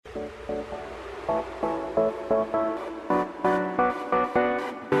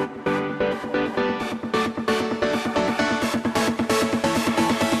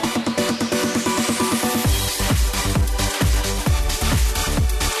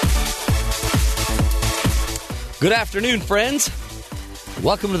Good afternoon, friends.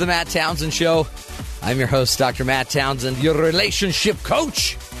 Welcome to the Matt Townsend Show. I'm your host, Dr. Matt Townsend, your relationship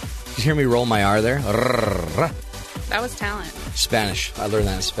coach. Did you hear me roll my R there? That was talent. Spanish. I learned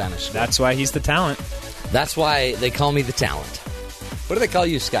that in Spanish. That's why he's the talent. That's why they call me the talent. What do they call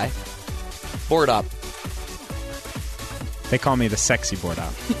you, Sky? Board up. They call me the sexy board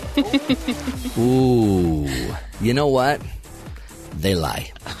up. Ooh. You know what? They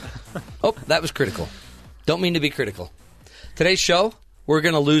lie. Oh, that was critical. Don't mean to be critical. Today's show, we're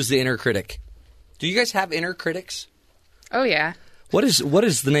going to lose the inner critic. Do you guys have inner critics? Oh, yeah. What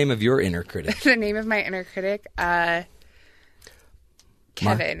is the name of your inner critic? The name of my inner critic?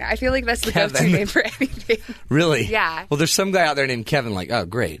 Kevin. I feel like that's the go-to name for anything. Really? Yeah. Well, there's some guy out there named Kevin, like, oh,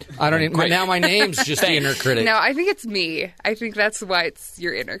 great. I don't even, now my name's just the inner critic. No, I think it's me. I think that's why it's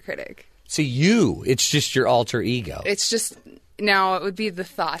your inner critic. See, it's just your alter ego. It's just, now it would be the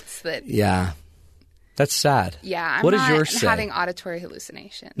thoughts that... Yeah. That's sad. Yeah, What does yours say? having auditory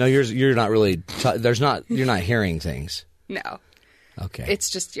hallucination. No, you're not really, you're not hearing things. No. Okay. It's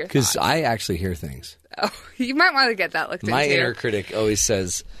just your Because thoughts. I actually hear things. Oh, you might want to get that looked into. My inner critic always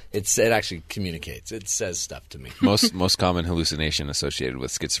says, it actually communicates. It says stuff to me. Most common hallucination associated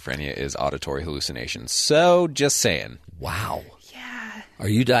with schizophrenia is auditory hallucination. So, just saying. Wow. Yeah. Are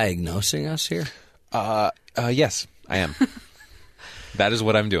you diagnosing us here? Yes, I am. That is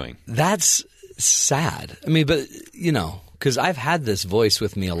what I'm doing. That's sad. I mean, but, because I've had this voice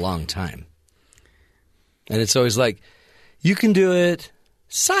with me a long time. And it's always like, you can do it,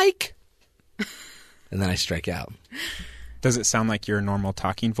 psych. And then I strike out. Does it sound like your normal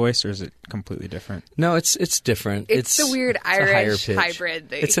talking voice, or is it completely different? No, it's different. It's the weird Irish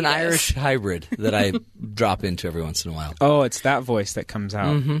hybrid. It's an Irish hybrid that I drop into every once in a while. Oh, it's that voice that comes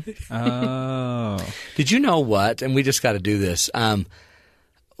out. Mm-hmm. Oh. Did you know what? And we just got to do this.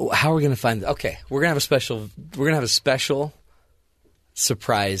 How are we going to find? Okay, we're going to have a special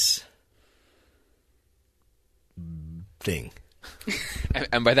surprise thing.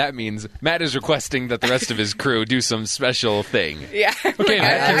 And by that means, Matt is requesting that the rest of his crew do some special thing. Yeah. Okay,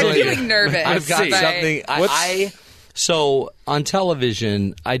 Matt, I'm feeling nervous. I've got see. something. So on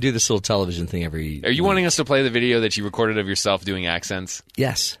television, I do this little television thing every. Are you wanting us to play the video that you recorded of yourself doing accents?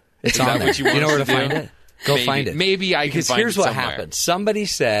 Yes, it's Is on that there. what you want know us where to to do? find it? Go find it. Maybe I can Because find here's it what somewhere. happened. Somebody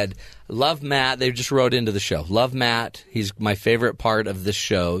said, "Love Matt." They just wrote into the show. Love Matt. He's my favorite part of this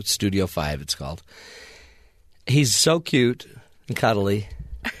show. Studio 5, it's called. He's so cute and cuddly.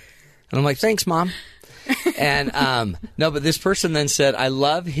 And I'm like, thanks, Mom. And no, but this person then said, I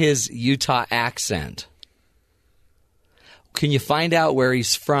love his Utah accent. Can you find out where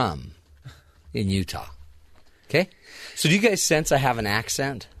he's from in Utah? Okay. So do you guys sense I have an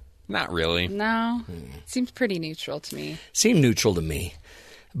accent? Not really. No. Seems pretty neutral to me. Seemed neutral to me.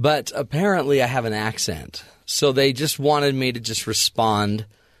 But apparently I have an accent. So they just wanted me to just respond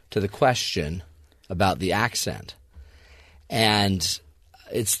to the question about the accent. And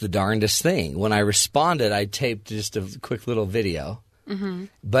it's the darndest thing. When I responded, I taped just a quick little video. Mm-hmm.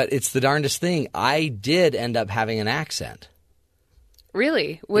 But it's the darndest thing. I did end up having an accent.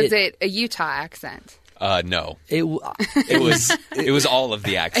 Really? Was it a Utah accent? No. It was all of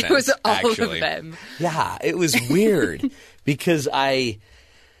the accents. It was all actually. of them. Yeah, it was weird because I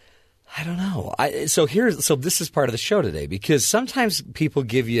don't know. So this is part of the show today because sometimes people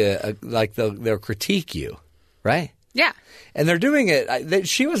give you they'll critique you, right? Yeah. And they're doing it.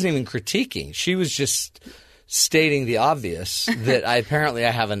 She wasn't even critiquing. She was just stating the obvious that I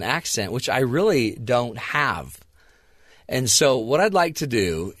have an accent, which I really don't have. And so what I'd like to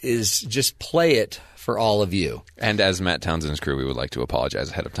do is just play it for all of you. And as Matt Townsend's crew, we would like to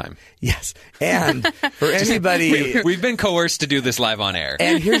apologize ahead of time. Yes. And for anybody... We've been coerced to do this live on air.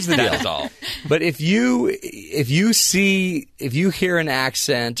 And here's the deal. That is all. But if you hear an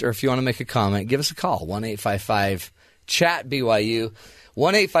accent or if you want to make a comment, give us a call. 1-855-CHAT-BYU.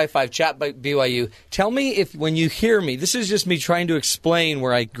 1-855-CHAT-BYU. Tell me when you hear me, this is just me trying to explain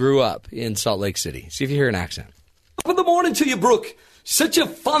where I grew up in Salt Lake City. See if you hear an accent. Good morning to you, Brooke. Such a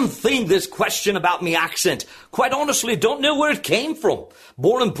fun thing, this question about me accent. Quite honestly, don't know where it came from.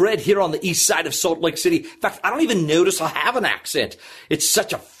 Born and bred here on the east side of Salt Lake City. In fact, I don't even notice I have an accent. It's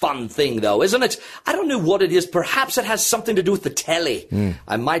such a fun thing, though, isn't it? I don't know what it is. Perhaps it has something to do with the telly.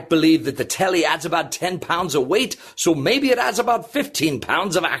 I might believe that the telly adds about 10 pounds of weight, so maybe it adds about 15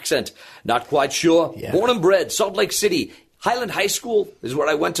 pounds of accent. Not quite sure. Yeah. Born and bred, Salt Lake City. Highland High School is where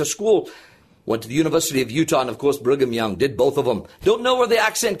I went to school. Went to the University of Utah and, of course, Brigham Young. Did both of them. Don't know where the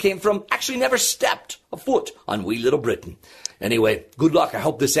accent came from. Actually never stepped a foot on wee little Britain. Anyway, good luck. I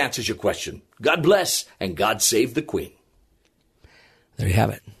hope this answers your question. God bless and God save the Queen. There you have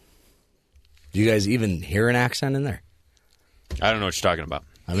it. Do you guys even hear an accent in there? I don't know what you're talking about.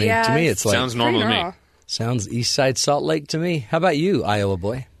 I mean, to me, it's like Sounds normal to me. sounds East Side Salt Lake to me. How about you, Iowa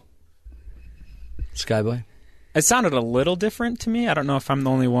boy? Sky boy? It sounded a little different to me. I don't know if I'm the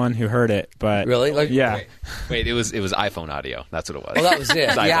only one who heard it, but Really? Like, yeah. Wait, it was iPhone audio. That's what it was. Oh, that was it.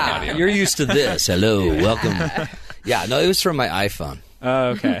 iPhone Yeah, audio. you're used to this. Hello, welcome. Yeah, no, it was from my iPhone. Oh,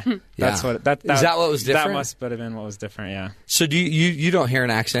 okay. That's Yeah. what. That Is that what was different? That must have been what was different. Yeah. So do you don't hear an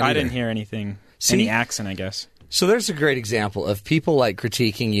accent? I either? didn't hear anything. See? Any accent, I guess. So there's a great example of people like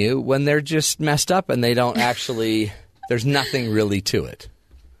critiquing you when they're just messed up and they don't actually. There's nothing really to it,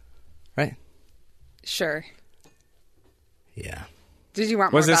 right? Sure. Yeah. Did you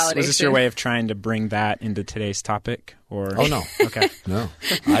want Was more this validation? was this your way of trying to bring that into today's topic? Or Oh no, okay. no.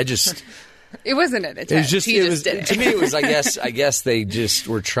 I just. It wasn't an attempt. It was just. He It just was did it. to me. It was. I guess they just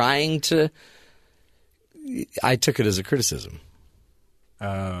were trying to. I took it as a criticism.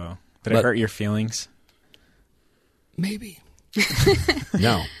 Oh, did But- it hurt your feelings? Maybe.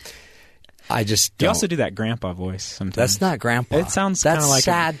 No. I just. You Don't. also do that grandpa voice sometimes. That's not grandpa. It sounds that's kind of like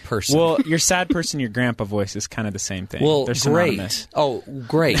sad person. Well, your sad person, your grandpa voice is kind of the same thing. Well, They're great. synonymous. Oh,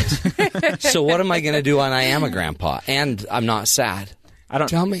 great. So what am I going to do when I am a grandpa and I'm not sad? I don't.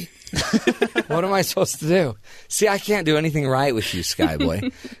 Tell me. What am I supposed to do? See, I can't do anything right with you,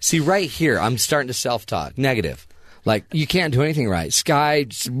 Skyboy. See, right here, I'm starting to self-talk. Negative. Like, you can't do anything right. Sky,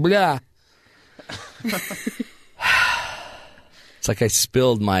 blah. It's like I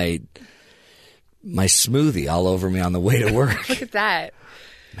spilled my smoothie all over me on the way to work. Look at that.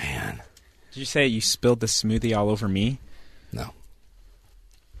 Man, Did you say you spilled the smoothie all over me? no.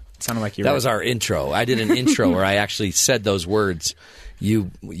 It sounded like you. That was our intro. I did an intro where I actually said those words. You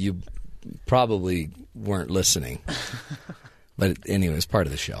probably weren't listening. But anyway, it's part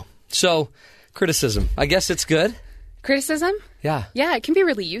of the show. So, criticism. I guess it's good. Criticism? Yeah. Yeah, it can be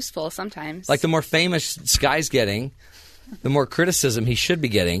really useful sometimes. Like the more famous Sky's getting, the more criticism he should be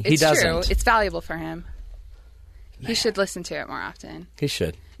getting. He it's doesn't. true. It's valuable for him. He should listen to it more often. He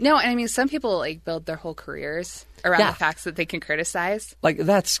should. No, and I mean, some people like build their whole careers around Yeah. the facts that they can criticize. Like,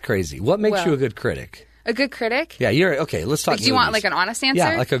 that's crazy. What makes Well- you a good critic? A good critic? Yeah, you're okay. Let's talk. Like, do you want movies. like an honest answer?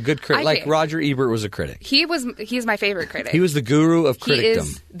 Yeah, like a good critic. I Like think- Roger Ebert was a critic. He's my favorite critic. He was the guru of He criticdom.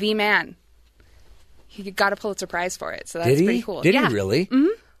 is the man. He got a Pulitzer Prize for it, so that's Did he? pretty cool. Did yeah. he really? Mm-hmm.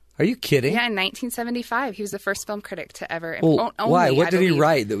 Are you kidding? Yeah, in 1975, he was the first film critic to ever. Well, only, why? What I did he believe.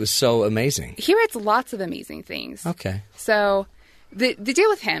 write that was so amazing? He writes lots of amazing things. Okay. So the deal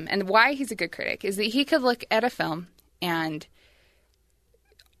with him and why he's a good critic is that he could look at a film and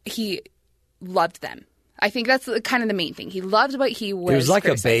he loved them. I think that's kind of the main thing. He loved what he was. It was like a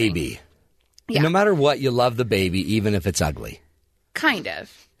criticizing. baby. Yeah. No matter what, you love the baby, even if it's ugly. Kind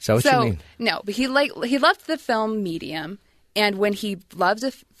of. Is that what you mean? No, but he loved the film medium, and when he loved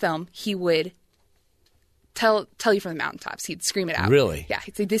a film, he would tell you from the mountaintops. He'd scream it out. Really? Yeah.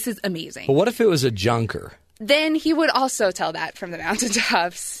 He'd say, "This is amazing." But what if it was a junker? Then he would also tell that from the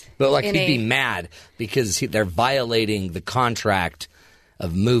mountaintops. But like in he'd be a- mad because they're violating the contract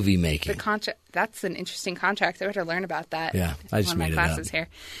of movie making. The contract. That's an interesting contract. I better learn about that. Yeah, I just in one made of my it classes up. here.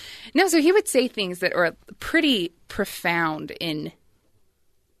 No, so he would say things that are pretty profound in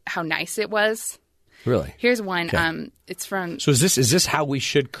how nice it was. Really? Here's one. Okay. It's from. So is this how we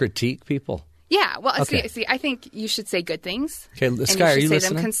should critique people? Yeah. Well, Okay. see, I think you should say good things. Okay, and Sky, are you you should say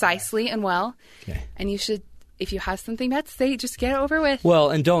listening? them concisely and well. Okay. And you should, if you have something bad to say, just get it over with.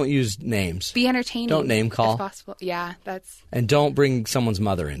 Well, and don't use names. Be entertaining. Don't name call. if possible. Yeah, And don't bring someone's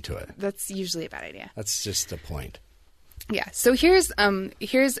mother into it. that's usually a bad idea. That's just a point. Yeah. So here's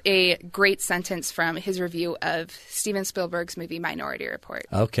a great sentence from his review of Steven Spielberg's movie Minority Report.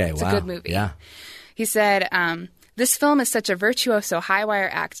 Okay, It's wow. a good movie. Yeah. He said, this film is such a virtuoso high-wire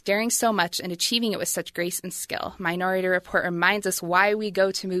act, daring so much and achieving it with such grace and skill. Minority Report reminds us why we go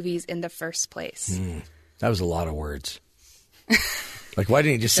to movies in the first place. That was a lot of words. Like, why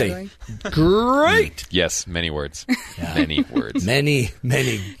didn't you just say, Really? great? Yes, many words. Many words. Many,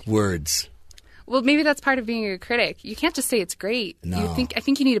 many words. Well, maybe that's part of being a critic. You can't just say it's great. No. I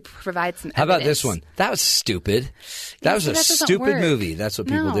think you need to provide some How about evidence. this one? That was stupid. That Yeah, was see, a that doesn't stupid work. movie. That's what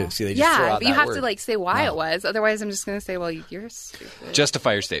people No. do. See, they just throw out but you that have word. to say why No. it was. Otherwise, I'm just going to say, well, you're stupid.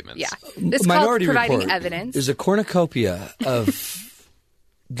 Justify your statements. Yeah. It's Minority called providing Report evidence. is a cornucopia of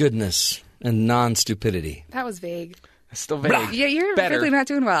goodness and non-stupidity. That was vague. It's still vague. Yeah, you're Better. really not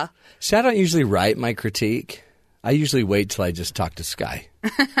doing well. See, I don't usually write my critique. I usually wait till I just talk to Sky.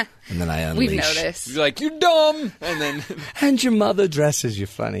 And then I unleash. We've noticed. You're like, you're dumb. And then And your mother dresses you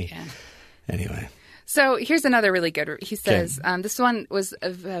funny. Anyway. So here's another really good. He says this one was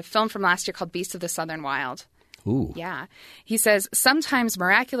a film from last year called Beasts of the Southern Wild. Ooh. Yeah. He says, sometimes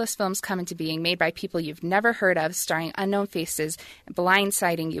miraculous films come into being made by people you've never heard of, starring unknown faces, and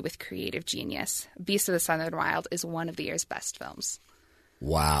blindsiding you with creative genius. Beast of the Southern Wild is one of the year's best films.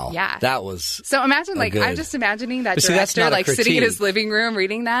 Wow. Yeah. That was So imagine, like, good. I'm just imagining that But see, that's director, not a like, sitting in critique. his living room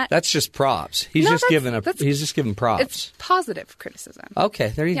reading that. That's just props. He's No, just that's- he's just giving props. It's positive criticism. Okay,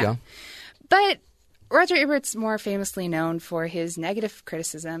 there you Yeah. go. But Roger Ebert's more famously known for his negative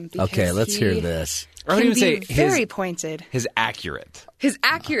criticism. Because Okay, let's hear this. I would Can even be say very pointed. his accurate. His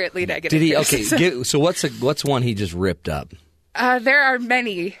accurately negative. Did he? Okay, criticism. so what's one he just ripped up? There are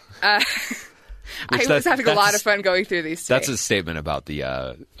many. I was having a lot of fun going through these today. That's a statement about the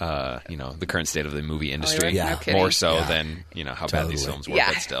the current state of the movie industry. really? Yeah. No kidding. More so Yeah. than how bad these Totally. films were,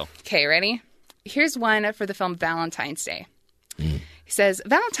 Yeah. but still. Okay, ready? Here's one for the film Valentine's Day. He says,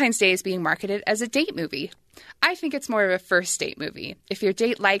 Valentine's Day is being marketed as a date movie. I think it's more of a first date movie. If your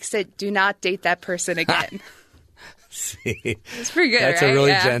date likes it, do not date that person again. See, It's pretty good, that's right? a really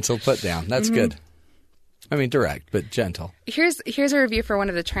Yeah. gentle put down. That's good. I mean, direct but gentle. Here's a review for one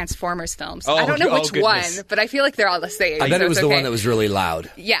of the Transformers films. Oh, I don't know oh, which goodness. one, but I feel like they're all the same. I bet so it was it's the okay. one that was really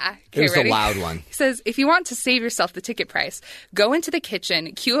loud. Yeah. It Okay, was ready? the loud one. He says, if you want to save yourself the ticket price, go into the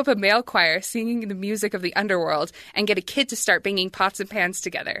kitchen, cue up a male choir singing the music of the underworld, and get a kid to start banging pots and pans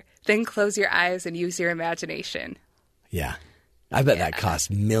together. Then close your eyes and use your imagination. Yeah. I bet that cost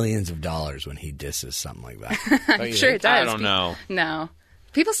millions of dollars when he disses something like that. Don't you Sure think? it does. I don't know. No.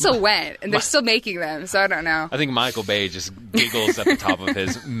 People still went, and they're still making them, so I don't know. I think Michael Bay just giggles at the top of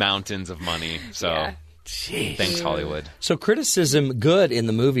his mountains of money. So Yeah. Jeez. thanks, Hollywood. So criticism good in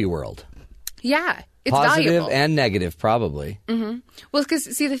the movie world. Yeah. It's Positive valuable. and negative, probably. Well, because,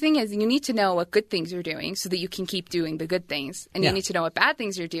 see, the thing is, you need to know what good things you're doing so that you can keep doing the good things. And Yeah. you need to know what bad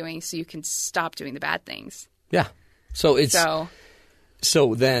things you're doing so you can stop doing the bad things. Yeah. So it's So,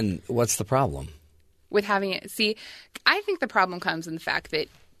 so then what's the problem? with having it, see, I think the problem comes in the fact that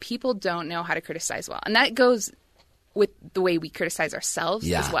people don't know how to criticize well. And that goes with the way we criticize ourselves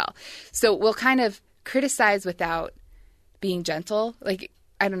Yeah. as well. So we'll kind of criticize without being gentle. Like,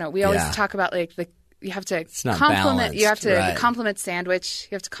 I don't know, we always Yeah. talk about, like, you have to not compliment. You have balanced, to right. the compliment sandwich.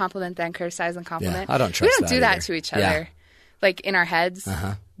 You have to compliment, then criticize, and compliment. I don't We trust don't that do that either. to each Yeah. other. Like in our heads,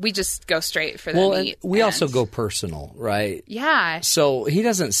 we just go straight for the Well, and meat. we also and- go personal, right? Yeah. So he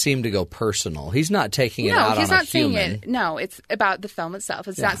doesn't seem to go personal. He's not taking it No, out he's on not a saying human. it. No, it's about the film itself.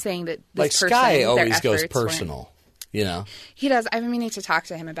 It's not saying that this Like person, Sky their always goes efforts weren't- personal, you know. He does. I've been meaning to talk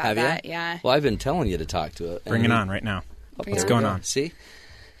to him about Have that. you? Yeah. Well, I've been telling you to talk to it. Bring it on right now. Bring What's it going on. on? See,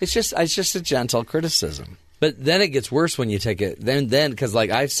 it's just a gentle criticism. But then it gets worse when you take it. Then because like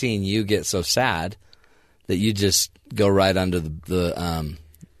I've seen you get so sad that you just go right under the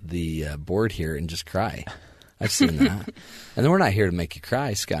board here and just cry. I've seen that. And then we're not here to make you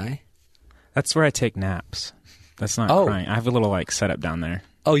cry, Sky. That's where I take naps. That's not Oh. crying. I have a little like setup down there.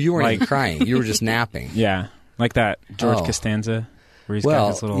 Oh, you weren't Like- even crying. You were just napping. Yeah, like that George Oh. Costanza, where he's Well,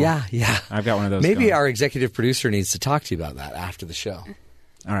 got his little. yeah. I've got one of those. Maybe going. our executive producer needs to talk to you about that after the show.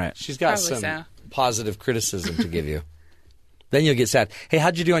 All right. She's got Probably some so. positive criticism to give you. Then you'll get sad. Hey,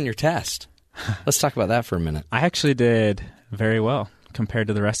 how'd you do on your test? Let's talk about that for a minute. I actually did very well compared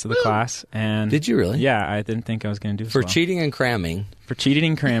to the rest of the class. And Did you really? Yeah, I didn't think I was going to do as For well. cheating and cramming, For cheating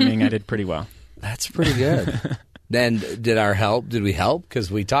and cramming, I did pretty well. that's pretty good. Then did we help?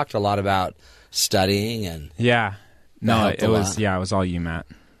 Because we talked a lot about studying and, Yeah. No, helped it a was. lot. Yeah, it was all you, Matt.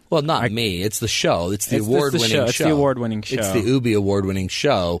 well, not me. It's the show. It's the It's the award-winning show. show. It's the award-winning show. It's the Ubi award-winning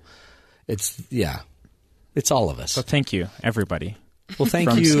show. It's all of us. So thank you, everybody. Well, thank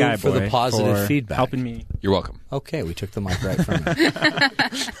from you Skyboy for the positive for feedback. helping me. You're welcome. Okay, we took the mic right from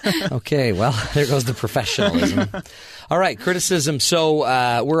it. Okay, well, there goes the professionalism. All right, criticism.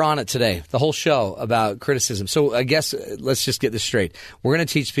 So we're on it today, the whole show about criticism. So I guess let's just get this straight. We're going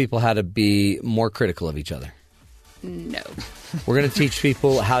to teach people how to be more critical of each other. No. We're going to teach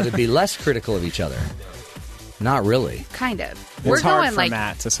people how to be less critical of each other. Not really. Kind of. It's We're hard going for like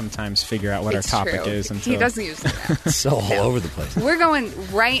Matt to sometimes figure out what our it's topic true. is. He doesn't use that. It's so all over the place. We're going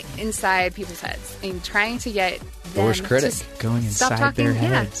right inside people's heads and trying to get them worst critic. to Going stop inside talking. their Yeah.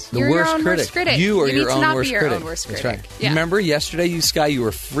 heads. The You're worst your own critic. worst critic. You are need your to own not worst be your critic. own worst That's critic. right. Yeah. Remember yesterday, you, Sky, you were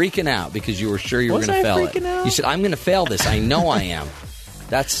freaking out because you were sure you were Was going to I fail freaking it. out? You said, I'm going to fail this. I know I am.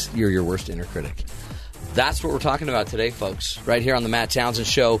 You're your worst inner critic. That's what we're talking about today, folks. Right here on the Matt Townsend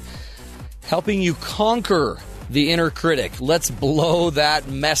Show. Helping you conquer the inner critic. Let's blow that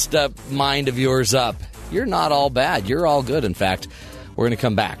messed up mind of yours up. You're not all bad. You're all good, in fact. We're going to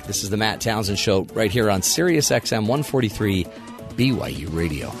come back. This is the Matt Townsend Show right here on Sirius XM 143 BYU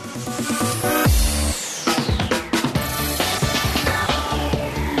Radio.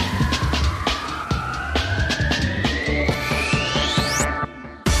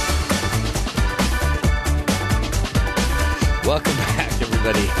 Welcome back,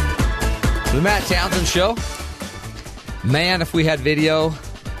 everybody, to the Matt Townsend Show. Man, if we had video,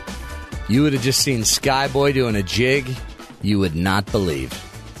 you would have just seen Skyboy doing a jig you would not believe.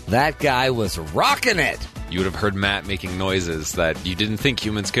 That guy was rocking it. You would have heard Matt making noises that you didn't think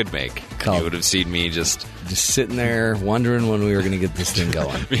humans could make. You would have seen me just sitting there wondering when we were going to get this thing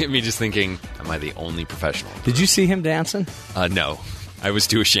going. me just thinking, am I the only professional? Did you see him dancing? No. I was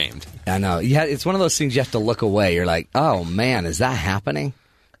too ashamed. I know. It's one of those things you have to look away. You're like, oh, man, is that happening?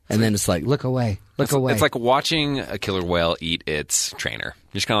 And then it's like, look away. Look away. It's like watching a killer whale eat its trainer.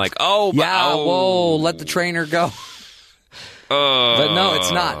 You're just kind of like, oh, yeah, oh. Whoa, let the trainer go. But no,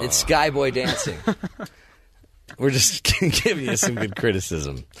 it's not. It's Skyboy dancing. We're just giving you some good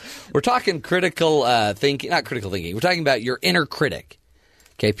criticism. We're talking critical thinking, not critical thinking. We're talking about your inner critic.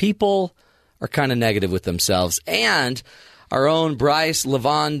 Okay, people are kind of negative with themselves. And our own Bryce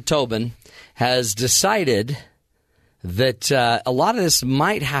Levon Tobin has decided that a lot of this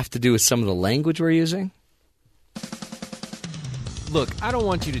might have to do with some of the language we're using. Look, I don't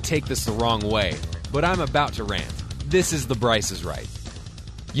want you to take this the wrong way, but I'm about to rant. This is the Bryce is Right.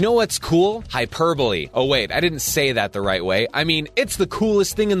 You know what's cool? Hyperbole. Oh wait, I didn't say that the right way. I mean, it's the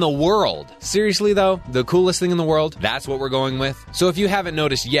coolest thing in the world. Seriously though, the coolest thing in the world? That's what we're going with? So if you haven't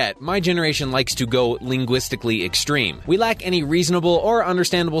noticed yet, my generation likes to go linguistically extreme. We lack any reasonable or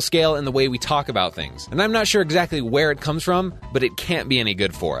understandable scale in the way we talk about things. And I'm not sure exactly where it comes from, but it can't be any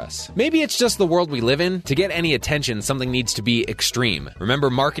good for us. Maybe it's just the world we live in. To get any attention, something needs to be extreme. Remember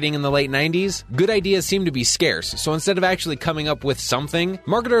marketing in the late 90s? Good ideas seem to be scarce, so instead of actually coming up with something,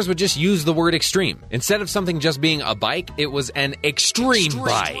 marketers would just use the word extreme. Instead of something just being a bike, it was an extreme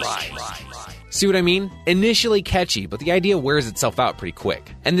bike. See what I mean? Initially catchy, but the idea wears itself out pretty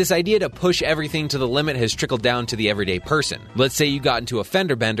quick. And this idea to push everything to the limit has trickled down to the everyday person. Let's say you got into a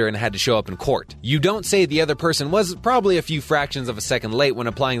fender bender and had to show up in court. You don't say the other person was probably a few fractions of a second late when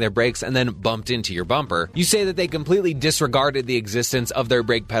applying their brakes and then bumped into your bumper. You say that they completely disregarded the existence of their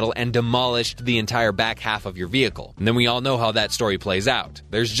brake pedal and demolished the entire back half of your vehicle. And then we all know how that story plays out.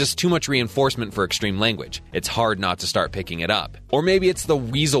 There's just too much reinforcement for extreme language. It's hard not to start picking it up. Or maybe it's the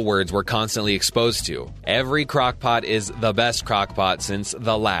weasel words we're constantly exposed to. Every crockpot is the best crockpot since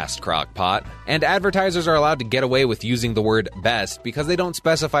the last crockpot, and advertisers are allowed to get away with using the word best because they don't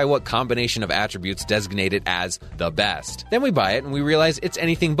specify what combination of attributes designate it as the best. Then we buy it and we realize it's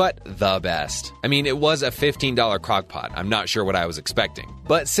anything but the best. I mean, it was a $15 crockpot. I'm not sure what I was expecting.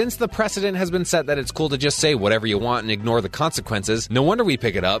 But since the precedent has been set that it's cool to just say whatever you want and ignore the consequences, no wonder we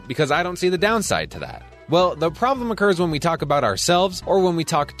pick it up because I don't see the downside to that. Well, the problem occurs when we talk about ourselves or when we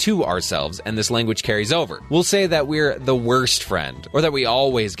talk to ourselves and this language carries over. We'll say that we're the worst friend, or that we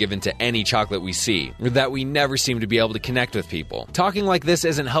always give in to any chocolate we see, or that we never seem to be able to connect with people. Talking like this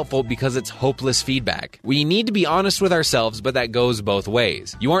isn't helpful because it's hopeless feedback. We need to be honest with ourselves, but that goes both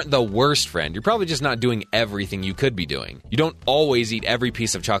ways. You aren't the worst friend, you're probably just not doing everything you could be doing. You don't always eat every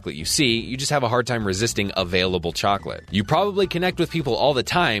piece of chocolate you see, you just have a hard time resisting available chocolate. You probably connect with people all the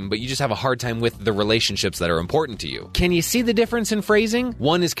time, but you just have a hard time with the relationships that are important to you. Can you see the difference in phrasing?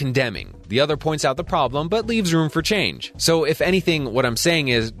 One is condemning. The other points out the problem, but leaves room for change. So if anything, what I'm saying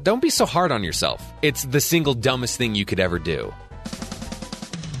is, don't be so hard on yourself. It's the single dumbest thing you could ever do.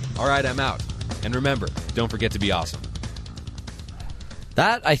 All right, I'm out. And remember, don't forget to be awesome.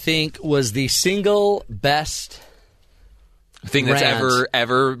 That, I think, was the single best thing that's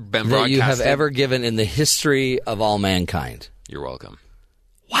ever been broadcasted. That you have ever given in the history of all mankind. You're welcome.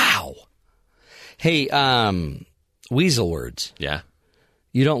 Wow. Hey, weasel words. Yeah.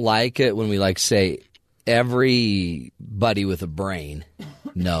 You don't like it when we say everybody with a brain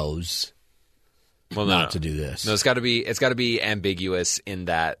knows not to do this. No, it's got to be ambiguous in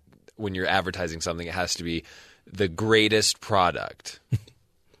that when you're advertising something, it has to be the greatest product.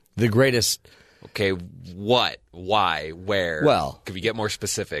 The greatest. Okay, what? Why? Where? Well, could we get more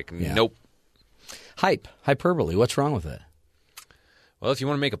specific? Yeah. Nope. Hyperbole. What's wrong with it? Well, if you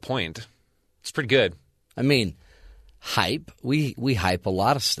want to make a point, it's pretty good. I mean, hype. We hype a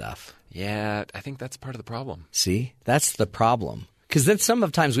lot of stuff. Yeah, I think that's part of the problem. See, that's the problem. Because then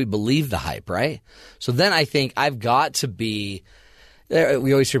sometimes we believe the hype, right? So then I think I've got to be.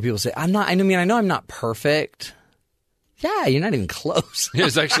 We always hear people say, I know I'm not perfect. Yeah, you're not even close.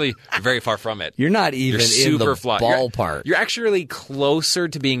 It's actually very far from it. You're not even in the ballpark. You're actually closer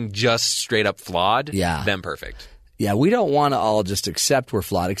to being just straight up flawed than perfect. Yeah, we don't want to all just accept we're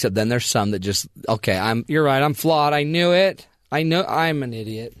flawed, except then there's some that just, okay, you're right, I'm flawed, I knew it, I know I'm an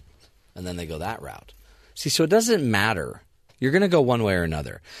idiot. And then they go that route. See, so it doesn't matter. You're going to go one way or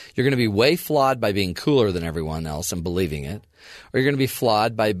another. You're going to be way flawed by being cooler than everyone else and believing it, or you're going to be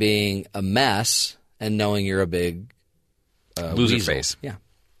flawed by being a mess and knowing you're a big Loser weasel. face. Yeah.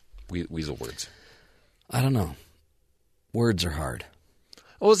 Weasel words. I don't know. Words are hard.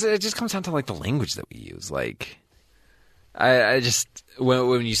 Well, it just comes down to like the language that we use. Like, I just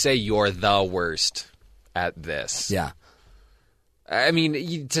when you say you're the worst at this, Yeah. I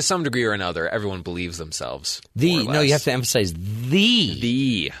mean, to some degree or another, everyone believes themselves. You have to emphasize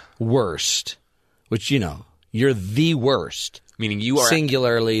the worst, which, you're the worst. Meaning you are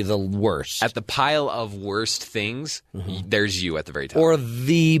singularly the worst. at the pile of worst things. There's you at the very top, Or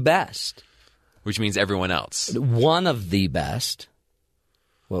the best. which means everyone else. One of the best.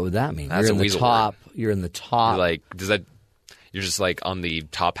 What would that mean? That's You're a in the weasel top. You're in the top. Like, does that? You're just like on the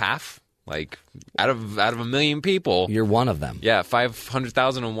top half. Like out of a million people, You're one of them. yeah,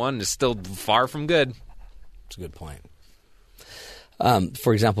 500,001 is still far from good. That's a good point.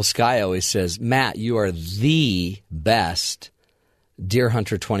 For example, Sky always says, Matt, you are the best Deer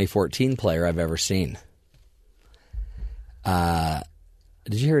Hunter 2014 player I've ever seen.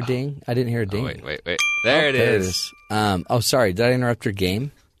 Did you hear a ding? I didn't hear a ding. Oh, wait. There it is. Sorry. Did I interrupt your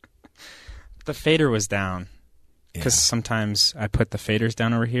game? The fader was down because sometimes I put the faders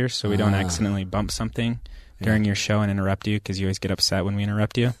down over here so we don't accidentally bump something during your show and interrupt you because you always get upset when we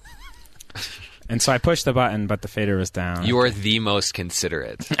interrupt you. And so I pushed the button, but the fader was down. You are the most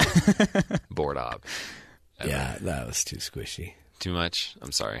considerate board op. Yeah, that was too squishy. Too much?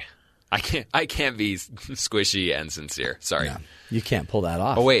 I'm sorry. I can't be squishy and sincere. Sorry. No, you can't pull that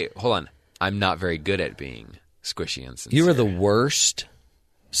off. Oh wait, hold on. I'm not very good at being squishy and sincere. You are the worst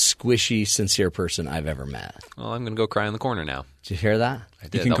squishy, sincere person I've ever met. Well, I'm going to go cry in the corner now. Did you hear that? I You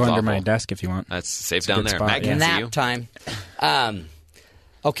did. can That go was under awful. my desk if you want. That's safe It's a down good there. spot, Matt yeah. can see you. Nap time.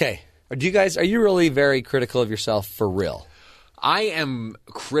 Okay. Are you really very critical of yourself for real? I am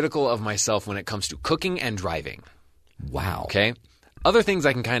critical of myself when it comes to cooking and driving. Wow. Okay? Other things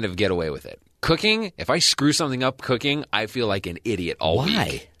I can kind of get away with it. Cooking, if I screw something up cooking, I feel like an idiot all Why?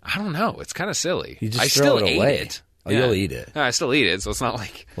 week. I don't know. It's kind of silly. You just I throw still it ate away. it. Oh, you'll eat it. Yeah, I still eat it, so it's not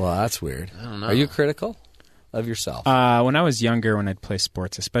like... Well, that's weird. I don't know. Are you critical of yourself? When I was younger, when I'd play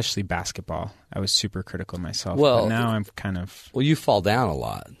sports, especially basketball, I was super critical of myself. Well, but now I'm kind of... Well, you fall down a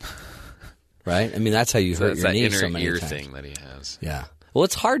lot, right? I mean, that's how you hurt It's your that knee inner so many ear times. thing that he has. Yeah. Well,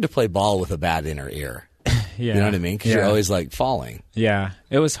 it's hard to play ball with a bad inner ear. Yeah. You know what I mean? Because you're always like falling. Yeah,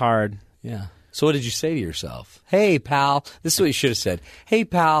 it was hard. Yeah. So what did you say to yourself? Hey, pal. This is what you should have said. Hey,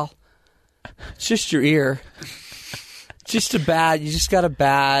 pal. It's just your ear. You just got a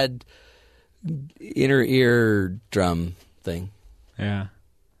bad inner ear drum thing. Yeah.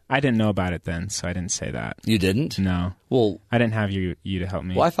 I didn't know about it then, so I didn't say that. You didn't? No. Well, I didn't have you to help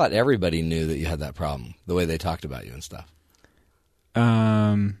me. I thought everybody knew that you had that problem, the way they talked about you and stuff.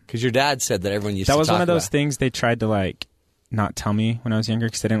 Um, Because your dad said that everyone used that to was talk one of those about. things they tried to like not tell me when I was younger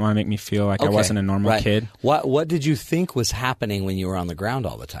because they didn't want to make me feel like I Okay. wasn't a normal Right. kid. What did you think was happening when you were on the ground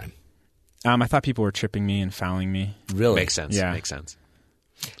all the time? I thought people were tripping me and fouling me. Really? Makes sense. Yeah. Makes sense.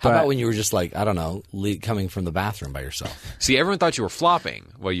 How But- about when you were just like, I don't know, coming from the bathroom by yourself? See, everyone thought you were flopping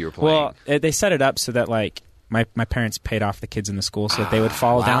while you were playing. Well, they set it up so that like my parents paid off the kids in the school so that they would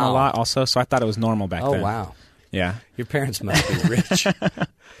fall down a Wow. lot also. So I thought it was normal back Oh, then. wow. Yeah. Your parents must be rich.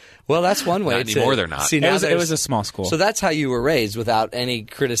 Well, that's one way Not to... anymore, they're not. See, It now was there's- a small school. So that's how you were raised without any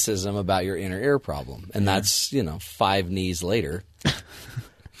criticism about your inner ear problem. And that's, 5 knees later,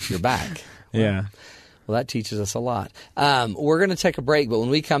 you're back. yeah. Well, that teaches us a lot. We're going to take a break, but when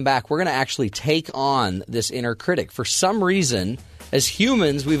we come back, we're going to actually take on this inner critic. For some reason, as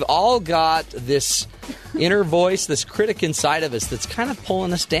humans, we've all got this inner voice, this critic inside of us that's kind of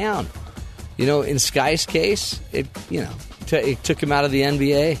pulling us down. In Sky's case, it took him out of the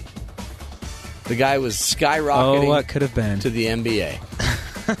NBA. The guy was skyrocketing Oh, what could have been. to the NBA.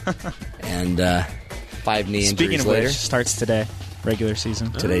 And 5 knee Speaking injuries of later. which, starts today. Regular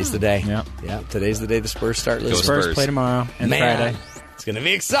season. Today's the day. Yep. Yeah, today's the day the Spurs start losing. Spurs Spurs. play tomorrow and Man, Friday. it's going to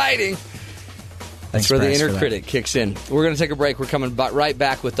be exciting. That's Thanks, where the Bryce, inner for that. critic kicks in. We're going to take a break. We're coming right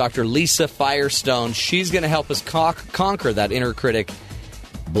back with Dr. Lisa Firestone. She's going to help us conquer that inner critic,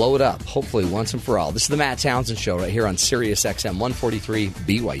 blow it up, hopefully once and for all. This is the Matt Townsend Show right here on Sirius XM 143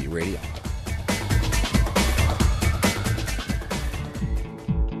 BYU Radio.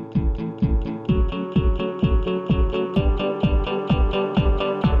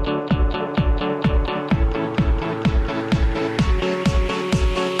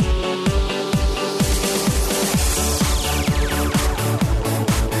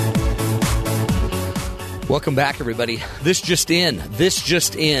 Welcome back, everybody. This just in.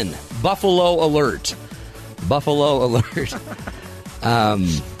 Buffalo alert.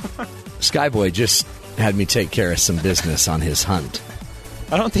 Skyboy just had me take care of some business on his hunt.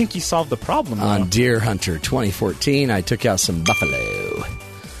 I don't think you solved the problem, though. On Deer Hunter 2014, I took out some buffalo.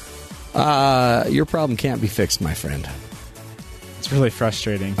 Your problem can't be fixed, my friend. It's really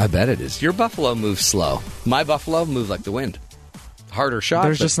frustrating. I bet it is. Your buffalo moves slow. My buffalo moves like the wind. Harder shot.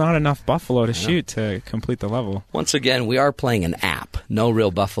 There's just not enough buffalo to shoot to complete the level. Once again, we are playing an app. No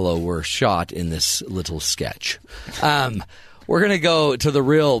real buffalo were shot in this little sketch. We're going to go to the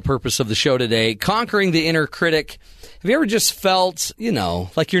real purpose of the show today, conquering the inner critic. Have you ever just felt,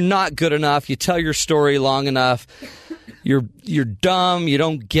 like you're not good enough? You tell your story long enough. You're dumb. You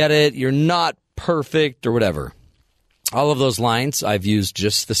don't get it. You're not perfect or whatever. All of those lines I've used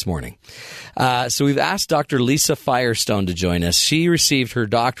just this morning. So we've asked Dr. Lisa Firestone to join us. She received her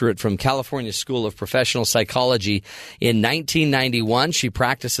doctorate from California School of Professional Psychology in 1991. She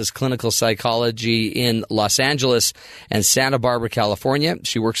practices clinical psychology in Los Angeles and Santa Barbara, California.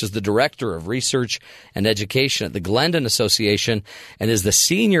 She works as the Director of Research and Education at the Glendon Association and is the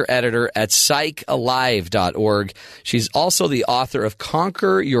Senior Editor at psychalive.org. She's also the author of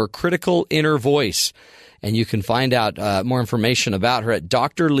Conquer Your Critical Inner Voice. And you can find out more information about her at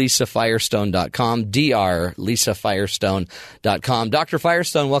drlisafirestone.com, drlisafirestone.com. Dr.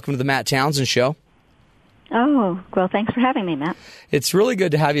 Firestone, welcome to the Matt Townsend Show. Oh, well, thanks for having me, Matt. It's really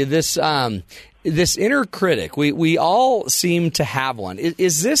good to have you. This inner critic, we all seem to have one.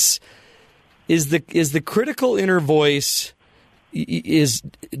 Is the critical inner voice,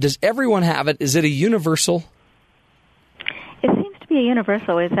 does everyone have it? Is it a universal? It seems to be a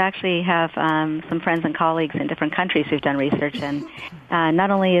universal. We actually have some friends and colleagues in different countries who've done research, and not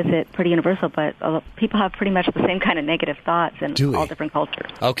only is it pretty universal, but people have pretty much the same kind of negative thoughts in all different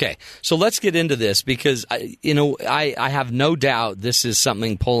cultures. Okay, so let's get into this because I have no doubt this is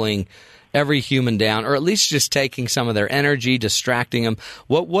something pulling every human down, or at least just taking some of their energy, distracting them.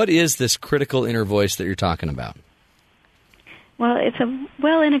 What is this critical inner voice that you're talking about? Well, it's a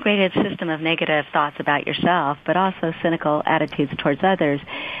well-integrated system of negative thoughts about yourself, but also cynical attitudes towards others,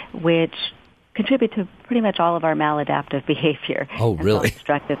 which contribute to pretty much all of our maladaptive behavior. Oh, really? And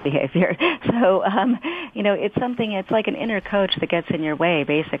destructive behavior. So, it's like an inner coach that gets in your way,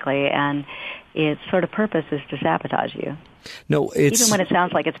 basically, and its sort of purpose is to sabotage you. No, it's... Even when it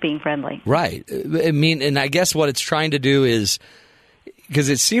sounds like it's being friendly. Right. I mean, and I guess what it's trying to do is... Because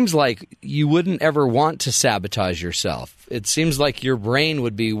it seems like you wouldn't ever want to sabotage yourself. It seems like your brain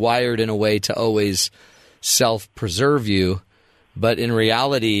would be wired in a way to always self-preserve you. But in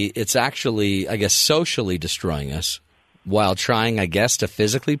reality, it's actually, I guess, socially destroying us while trying, I guess, to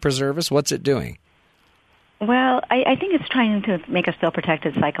physically preserve us. What's it doing? Well, I think it's trying to make us feel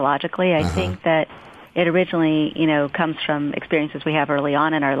protected psychologically. I think that it originally, comes from experiences we have early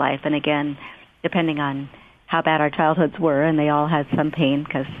on in our life. And again, depending on how bad our childhoods were, and they all had some pain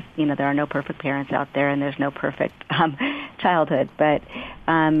because, there are no perfect parents out there and there's no perfect childhood. But,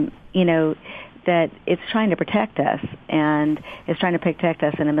 that it's trying to protect us, and it's trying to protect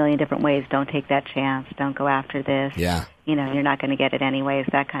us in a million different ways. Don't take that chance. Don't go after this. Yeah. You're not going to get it anyways,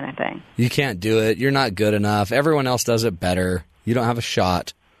 that kind of thing. You can't do it. You're not good enough. Everyone else does it better. You don't have a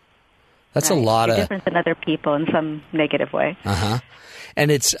shot. That's right. a lot You're of... different than other people in some negative way. And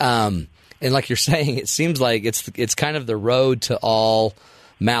it's... And like you're saying, it seems like it's kind of the road to all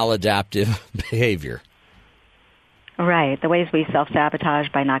maladaptive behavior. Right. The ways we self-sabotage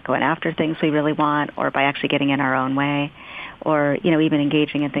by not going after things we really want, or by actually getting in our own way, or, even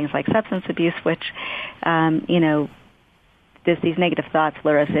engaging in things like substance abuse, which, these negative thoughts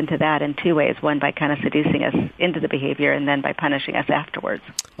lure us into that in two ways. One, by kind of seducing us into the behavior, and then by punishing us afterwards.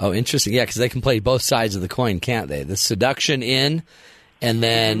 Oh, interesting. Yeah, because they can play both sides of the coin, can't they? The seduction in... And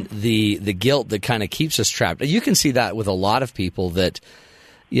then the guilt that kind of keeps us trapped. You can see that with a lot of people that,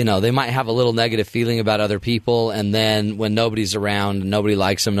 they might have a little negative feeling about other people, and then when nobody's around, nobody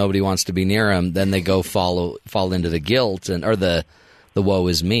likes them, nobody wants to be near them, then they go fall into the guilt or the woe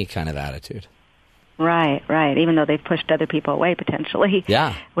is me kind of attitude. Right. Even though they've pushed other people away potentially.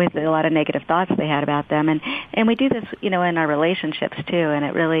 Yeah. With a lot of negative thoughts they had about them, and we do this, in our relationships too, and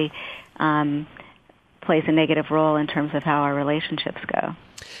it really. Plays a negative role in terms of how our relationships go.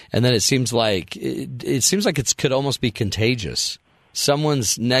 And then it seems like it could almost be contagious.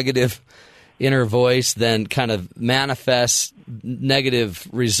 Someone's negative inner voice then kind of manifests negative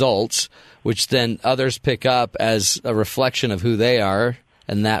results, which then others pick up as a reflection of who they are,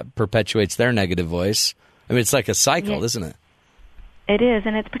 and that perpetuates their negative voice. I mean, it's like a cycle, isn't it? It is,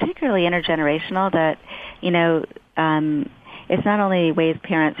 and it's particularly intergenerational that, it's not only ways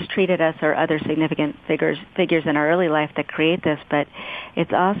parents treated us or other significant figures in our early life that create this, but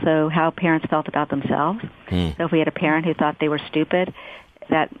it's also how parents felt about themselves. So if we had a parent who thought they were stupid,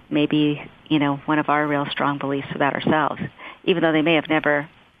 that may be, one of our real strong beliefs about ourselves. even though they may have never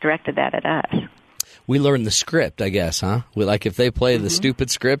directed that at us. We learn the script, I guess, huh? Like if they play the stupid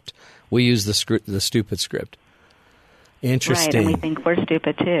script, we use the stupid script. Interesting. Right, and we think we're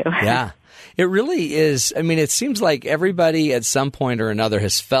stupid too. Yeah. It really is. I mean, it seems like everybody at some point or another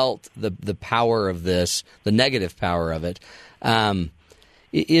has felt the power of this, the negative power of it. Are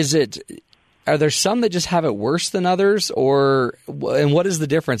there some that just have it worse than others, and what is the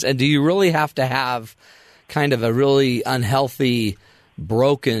difference? And do you really have to have kind of a really unhealthy,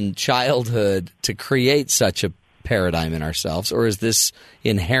 broken childhood to create such a paradigm in ourselves, or is this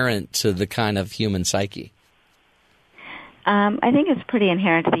inherent to the kind of human psyche? I think it's pretty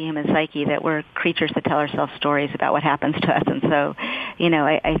inherent to the human psyche that we're creatures that tell ourselves stories about what happens to us, and so,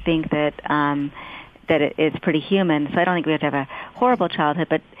 I think that it's pretty human. So I don't think we have to have a horrible childhood,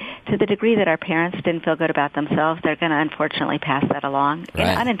 but to the degree that our parents didn't feel good about themselves, they're going to unfortunately pass that along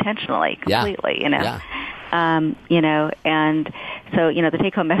unintentionally, completely. Yeah. And so the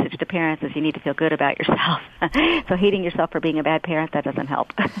take-home message to parents is you need to feel good about yourself. So hating yourself for being a bad parent, that doesn't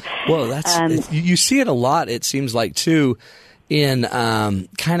help. Well, you see it a lot. It seems like too. In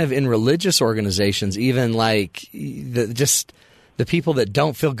kind of in religious organizations, even like the people that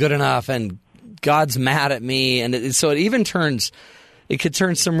don't feel good enough and God's mad at me, and so it could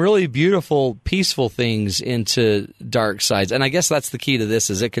turn some really beautiful, peaceful things into dark sides. And I guess that's the key to this: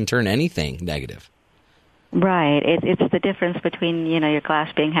 is it can turn anything negative. Right. It's the difference between your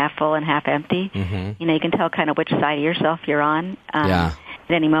glass being half full and half empty. Mm-hmm. You can tell kind of which side of yourself you're on. At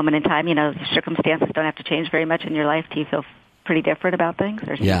any moment in time, circumstances don't have to change very much in your life till you feel pretty different about things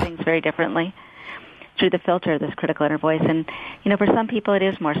or see things very differently through the filter of this critical inner voice. And, for some people it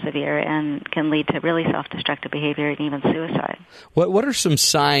is more severe and can lead to really self-destructive behavior and even suicide. What are some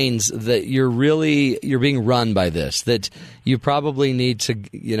signs that you're being run by this, that you probably need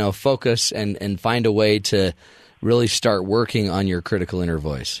to, focus and find a way to really start working on your critical inner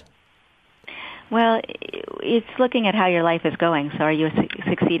voice? Well, it's looking at how your life is going. So are you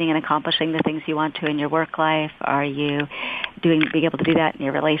succeeding in accomplishing the things you want to in your work life? Are you being able to do that in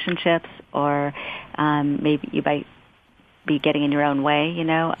your relationships? Or maybe you might be getting in your own way,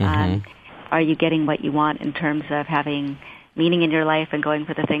 Are you getting what you want in terms of having meaning in your life and going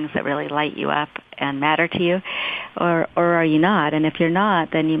for the things that really light you up and matter to you? Or are you not? And if you're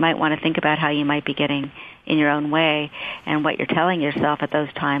not, then you might want to think about how you might be getting in your own way and what you're telling yourself at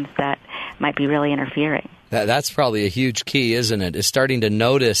those times that might be really interfering. That's probably a huge key, isn't it? Is starting to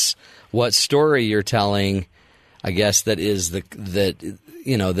notice what story you're telling, I guess, that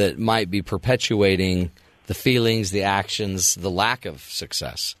might be perpetuating the feelings, the actions, the lack of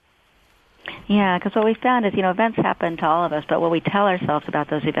success. Yeah, because what we found is, events happen to all of us, but what we tell ourselves about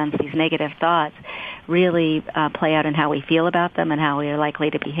those events, these negative thoughts, really play out in how we feel about them and how we are likely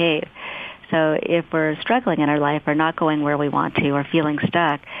to behave. So if we're struggling in our life or not going where we want to or feeling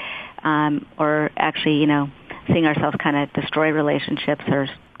stuck, or actually, seeing ourselves kind of destroy relationships or,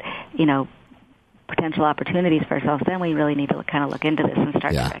 potential opportunities for ourselves, then we really need to kind of look into this and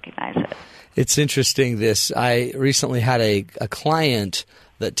start to recognize it. It's interesting, I recently had a client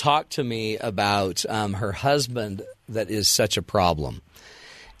that talked to me about her husband that is such a problem.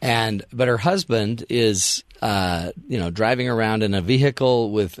 But her husband is, driving around in a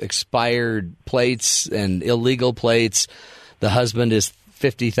vehicle with expired plates and illegal plates. The husband is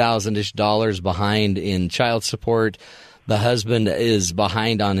 $50,000-ish behind in child support. The husband is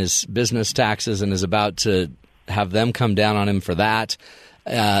behind on his business taxes and is about to have them come down on him for that.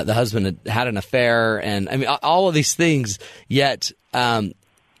 The husband had an affair, and I mean all of these things. Yet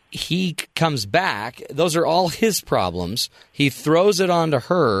he comes back. Those are all his problems. He throws it onto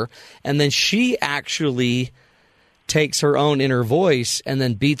her, and then she actually takes her own inner voice and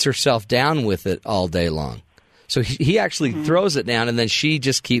then beats herself down with it all day long. So he actually throws it down, and then she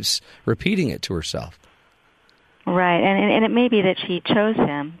just keeps repeating it to herself. Right, and it may be that she chose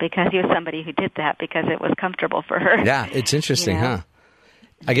him because he was somebody who did that because it was comfortable for her. Yeah, it's interesting, huh?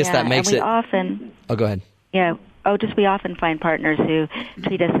 I guess that makes and we it... often... Oh, go ahead. Yeah. We often find partners who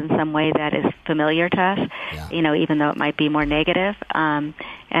treat us in some way that is familiar to us, even though it might be more negative. And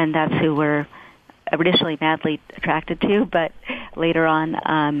that's who we're initially madly attracted to, but later on,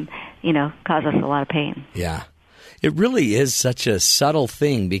 cause us a lot of pain. Yeah. It really is such a subtle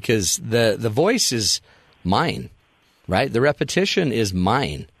thing because the voice is mine, right? The repetition is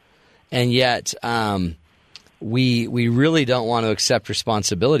mine. And yet, we really don't want to accept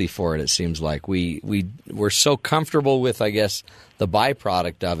responsibility for it, it seems like. We're so comfortable with, I guess, the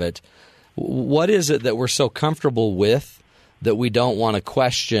byproduct of it. What is it that we're so comfortable with that we don't want to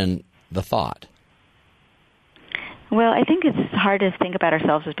question the thought? Well, I think it's hard to think about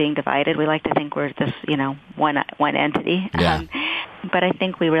ourselves as being divided. We like to think we're this, one entity. Yeah. But I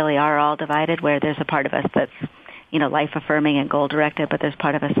think we really are all divided, where there's a part of us that's, life-affirming and goal-directed, but there's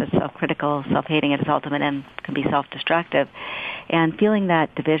part of us that's self-critical, self-hating at its ultimate end, can be self-destructive. And feeling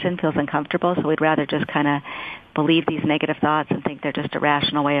that division feels uncomfortable, so we'd rather just kind of believe these negative thoughts and think they're just a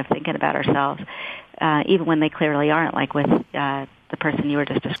rational way of thinking about ourselves, even when they clearly aren't, like with the person you were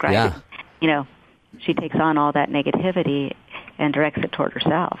just describing. Yeah. She takes on all that negativity and directs it toward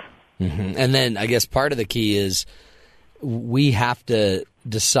herself. Mm-hmm. And then I guess part of the key is we have to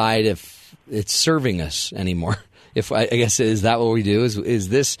decide if it's serving us anymore. If I guess, is that what we do? Is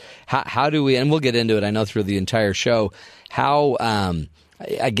this, how do we, and we'll get into it, I know, through the entire show, how,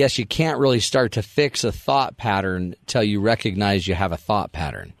 I guess you can't really start to fix a thought pattern till you recognize you have a thought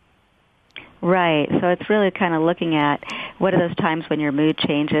pattern. Right. So it's really kind of looking at what are those times when your mood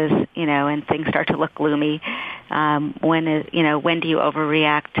changes, and things start to look gloomy. When do you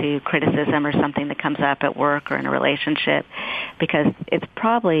overreact to criticism or something that comes up at work or in a relationship? Because it's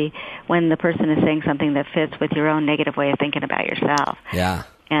probably when the person is saying something that fits with your own negative way of thinking about yourself. Yeah.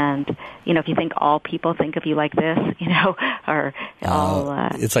 And, if you think all people think of you like this, or all...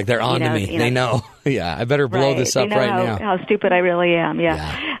 it's like they're on to me. They know. Yeah, I better blow this up right now. How stupid I really am,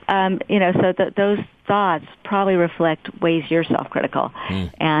 yeah. So those thoughts probably reflect ways you're self-critical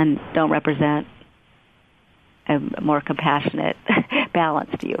and don't represent a more compassionate,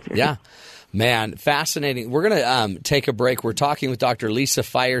 balanced view of yourself. Yeah. Man, fascinating. We're going to take a break. We're talking with Dr. Lisa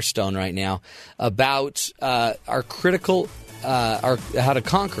Firestone right now about our critical... how to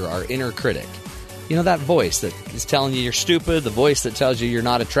conquer our inner critic. That voice that is telling you you're stupid, the voice that tells you you're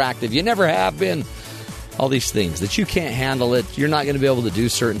not attractive, you never have been, all these things, that you can't handle it, you're not going to be able to do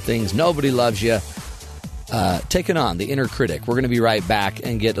certain things, nobody loves you. Taking on the inner critic. We're going to be right back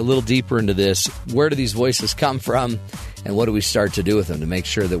and get a little deeper into this. Where do these voices come from, and what do we start to do with them to make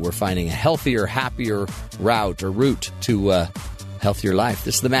sure that we're finding a healthier, happier route to healthier life?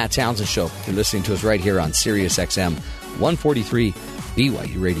 This is the Matt Townsend Show. You're listening to us right here on Sirius XM 143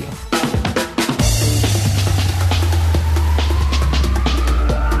 BYU Radio.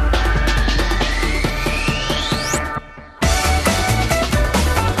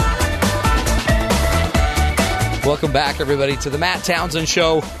 Welcome back, everybody, to the Matt Townsend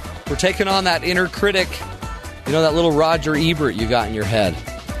Show. We're taking on that inner critic. That little Roger Ebert you got in your head.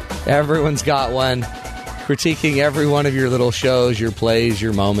 Everyone's got one. Critiquing every one of your little shows, your plays,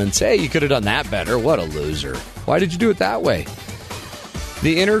 your moments. Hey, you could have done that better. What a loser. Why did you do it that way?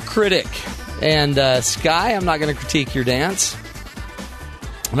 The inner critic. And Sky, I'm not going to critique your dance.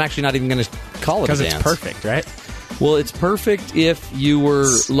 I'm actually not even going to call it a dance. Because it's perfect, right? Well, it's perfect if you were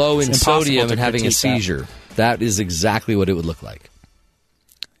low in sodium and having a seizure. That is exactly what it would look like.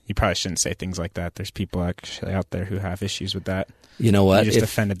 You probably shouldn't say things like that. There's people actually out there who have issues with that. You know what? You just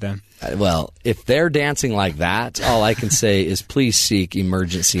offended them. Well, if they're dancing like that, all I can say is please seek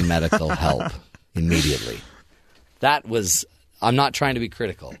emergency medical help immediately. I'm not trying to be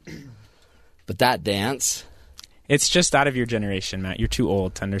critical, but that dance... It's just out of your generation, Matt. You're too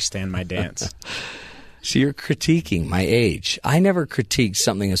old to understand my dance. So you're critiquing my age. I never critiqued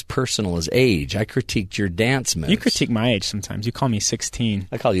something as personal as age. I critiqued your dance moves. You critique my age sometimes. You call me 16.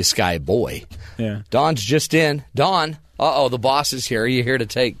 I call you Sky Boy. Yeah. Dawn's just in. Dawn, the boss is here. Are you here to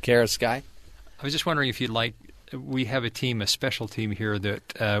take care of Sky? I was just wondering if you'd like, we have a special team here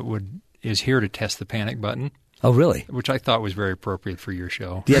that is here to test the panic button. Oh, really? Which I thought was very appropriate for your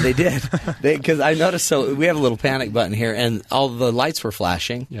show. Yeah, they did. Because I noticed, so we have a little panic button here, and all the lights were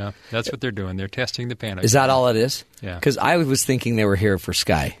flashing. Yeah, that's what they're doing. They're testing the panic Is that all it is? Yeah. Because I was thinking they were here for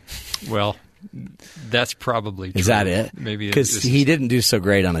Sky. Well, that's probably true. Is that it? Maybe because he didn't do so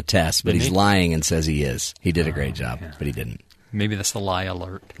great on a test, but he's lying and says he is. He did a great job, but he didn't. Maybe that's the lie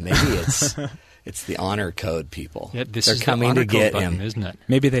alert. Maybe it's the honor code people. Yeah, they're coming to get button, him, isn't it?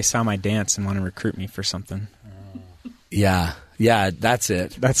 Maybe they saw my dance and want to recruit me for something. Yeah, that's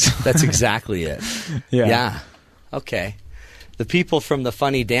it. That's exactly it. Yeah. Okay. The people from the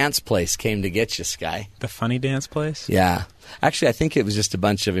funny dance place came to get you, Sky. The funny dance place? Yeah. Actually, I think it was just a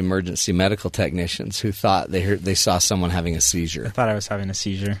bunch of emergency medical technicians who thought they saw someone having a seizure. I thought I was having a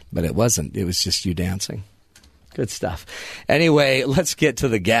seizure. But it wasn't. It was just you dancing. Good stuff. Anyway, let's get to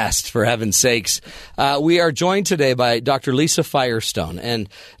the guest, for heaven's sakes. We are joined today by Dr. Lisa Firestone. And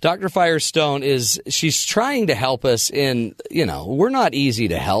Dr. Firestone she's trying to help us in, we're not easy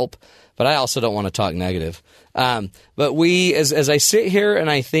to help, but I also don't want to talk negative. But as I sit here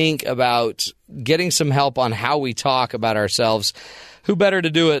and I think about getting some help on how we talk about ourselves, who better to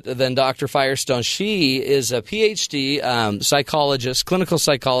do it than Dr. Firestone? She is a PhD psychologist, clinical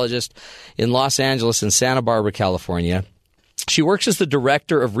psychologist in Los Angeles and Santa Barbara, California. She works as the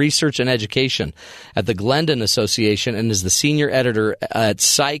Director of Research and Education at the Glendon Association and is the Senior Editor at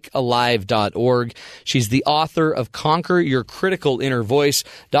psychalive.org. She's the author of Conquer Your Critical Inner Voice.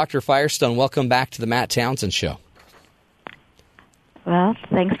 Dr. Firestone, welcome back to the Matt Townsend Show. Well,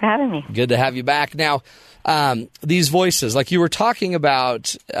 thanks for having me. Good to have you back. Now, these voices, like you were talking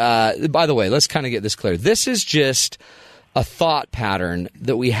about, by the way, let's kind of get this clear. This is just a thought pattern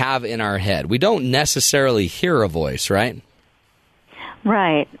that we have in our head. We don't necessarily hear a voice, right?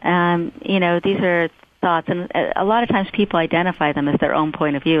 Right. These are thoughts, and a lot of times people identify them as their own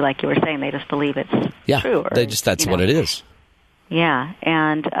point of view. Like you were saying, they just believe it's true. Or, that's what it is. Yeah,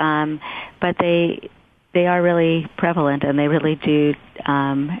 and but they are really prevalent, and they really do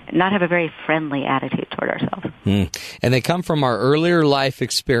not have a very friendly attitude toward ourselves. And they come from our earlier life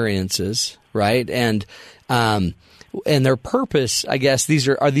experiences, right? And their purpose, I guess,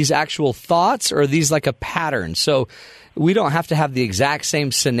 are these actual thoughts, or are these like a pattern? So we don't have to have the exact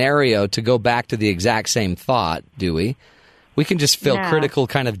same scenario to go back to the exact same thought, do we? We can just feel critical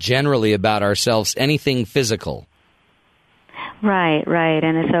kind of generally about ourselves, anything physical. Right.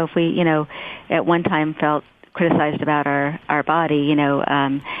 And so if we, at one time felt criticized about our body,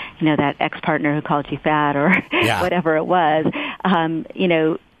 that ex-partner who called you fat or whatever it was,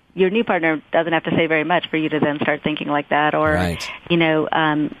 your new partner doesn't have to say very much for you to then start thinking like that, or and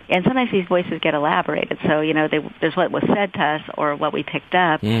sometimes these voices get elaborated. So there's what was said to us or what we picked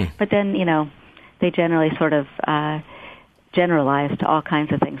up, but then they generally sort of generalize to all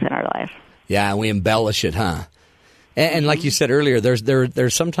kinds of things in our life. Yeah, and we embellish it, huh? And like you said earlier, there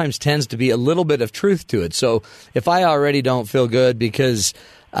sometimes tends to be a little bit of truth to it. So if I already don't feel good because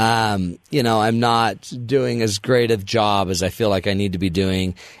I'm not doing as great of job as I feel like I need to be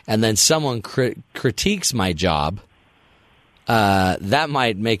doing, and then someone critiques my job, that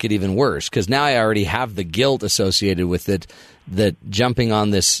might make it even worse, because now I already have the guilt associated with it, that jumping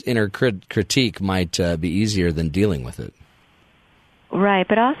on this inner critique might be easier than dealing with it. Right,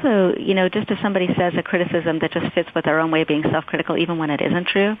 but also, just if somebody says a criticism that just fits with our own way of being self-critical, even when it isn't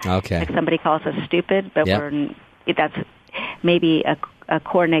true. Okay. Like somebody calls us stupid, but that's maybe a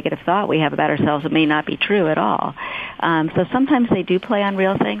core negative thought we have about ourselves. It may not be true at all. So sometimes they do play on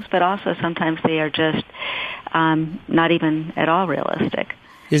real things, but also sometimes they are just not even at all realistic.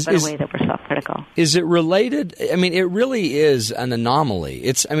 But a way that we're self-critical. Is it related? I mean, it really is an anomaly.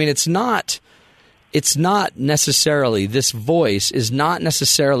 It's not necessarily, this voice is not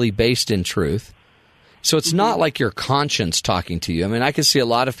necessarily based in truth. So it's not like your conscience talking to you. I mean, I can see a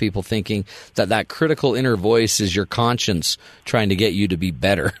lot of people thinking that critical inner voice is your conscience trying to get you to be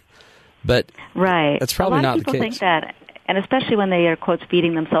better. But that's probably not the case. A lot of people think that, and especially when they are, quotes,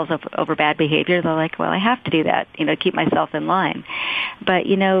 beating themselves up over bad behavior, they're like, well, I have to do that, keep myself in line. But,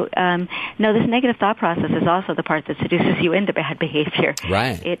 no, this negative thought process is also the part that seduces you into bad behavior.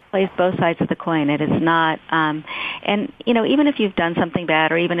 Right. It plays both sides of the coin. It is not, even if you've done something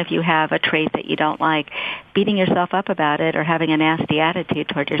bad, or even if you have a trait that you don't like, beating yourself up about it or having a nasty attitude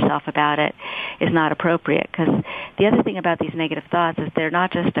toward yourself about it is not appropriate. Because the other thing about these negative thoughts is they're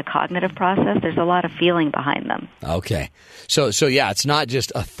not just a cognitive process. There's a lot of feeling behind them. Okay. So it's not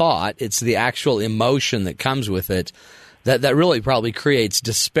just a thought, it's the actual emotion that comes with it that really probably creates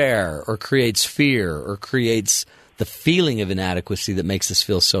despair, or creates fear, or creates the feeling of inadequacy that makes us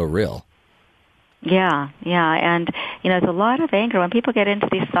feel so real. Yeah, and there's a lot of anger when people get into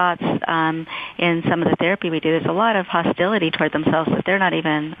these thoughts. In some of the therapy we do, there's a lot of hostility toward themselves that they're not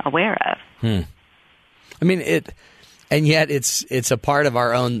even aware of. I mean, and yet it's a part of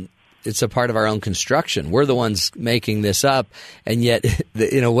our own. It's a part of our own construction. We're the ones making this up, and yet,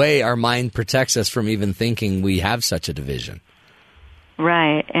 in a way, our mind protects us from even thinking we have such a division.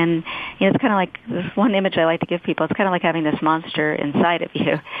 Right, and it's kind of like this one image I like to give people. It's kind of like having this monster inside of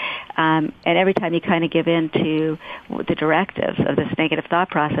you, and every time you kind of give in to the directives of this negative thought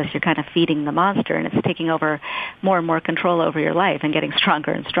process, you're kind of feeding the monster, and it's taking over more and more control over your life and getting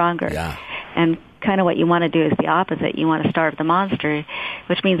stronger and stronger. Yeah. And kind of what you want to do is the opposite. You want to starve the monster,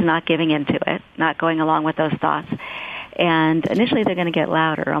 which means not giving into it, not going along with those thoughts. And initially they're going to get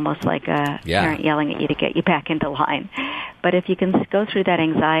louder, almost like a parent yelling at you to get you back into line. But if you can go through that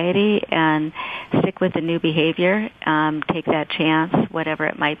anxiety and stick with the new behavior, take that chance, whatever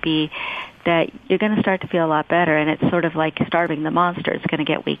it might be, that you're going to start to feel a lot better. And it's sort of like starving the monster. It's going to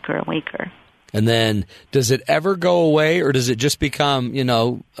get weaker and weaker. And then does it ever go away, or does it just become,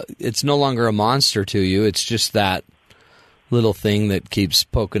 it's no longer a monster to you? It's just that little thing that keeps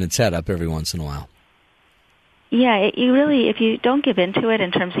poking its head up every once in a while. Yeah, if you don't give into it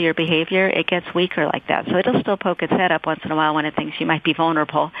in terms of your behavior, it gets weaker like that. So it'll still poke its head up once in a while when it thinks you might be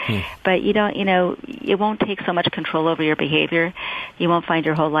vulnerable. But it won't take so much control over your behavior. You won't find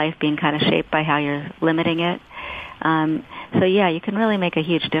your whole life being kind of shaped by how you're limiting it. So yeah, you can really make a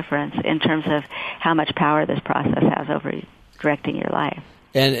huge difference in terms of how much power this process has over directing your life.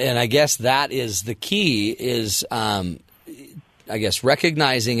 And I guess that is the key is,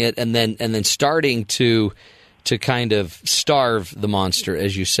 recognizing it and then starting to kind of starve the monster,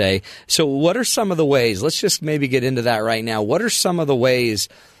 as you say. So what are some of the ways, let's just maybe get into that right now. What are some of the ways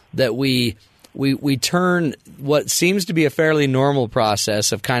that we turn what seems to be a fairly normal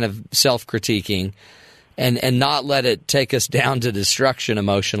process of kind of self-critiquing and not let it take us down to destruction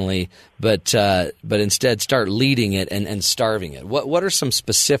emotionally, but instead start leading it and starving it? What are some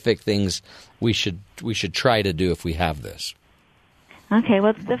specific things we should try to do if we have this? Okay,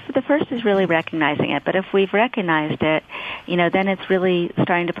 well, the first is really recognizing it. But if we've recognized it, then it's really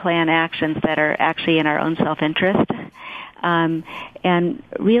starting to plan actions that are actually in our own self-interest, and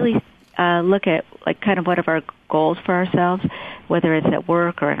really look at like kind of what are our goals for ourselves, whether it's at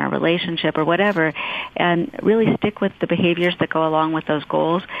work or in our relationship or whatever, and really stick with the behaviors that go along with those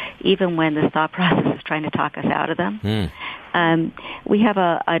goals, even when the thought process is trying to talk us out of them. We have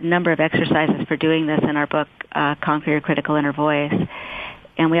a number of exercises for doing this in our book, Conquer Your Critical Inner Voice.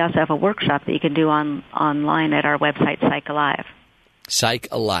 And we also have a workshop that you can do online at our website, Psych Alive. Psych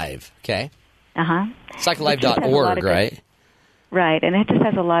Alive, okay. Psychalive.org, right? Right, and it just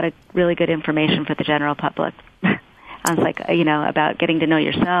has a lot of really good information for the general public. About getting to know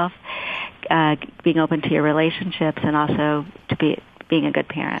yourself, being open to your relationships, and also to being a good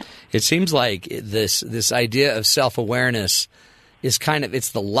parent. It seems like this idea of self-awareness is it's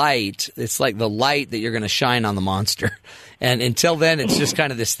the light. It's like the light that you're going to shine on the monster. And until then, it's just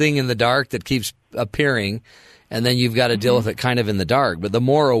kind of this thing in the dark that keeps appearing, and then you've got to deal with it kind of in the dark. But the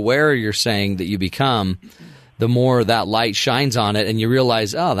more aware you're saying that you become, the more that light shines on it, and you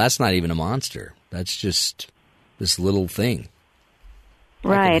realize, oh, that's not even a monster. That's just this little thing.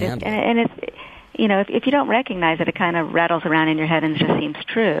 Right, and it's if you don't recognize it, it kind of rattles around in your head and just seems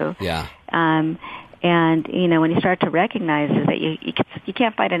true. Yeah. And when you start to recognize that you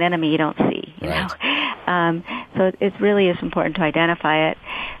can't fight an enemy you don't see. You know, so it really is important to identify it,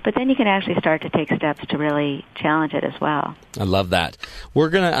 but then you can actually start to take steps to really challenge it as well. I love that. We're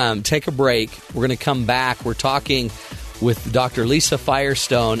gonna take a break. We're gonna come back. We're talking with Dr. Lisa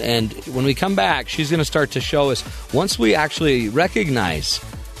Firestone, and when we come back, she's going to start to show us, once we actually recognize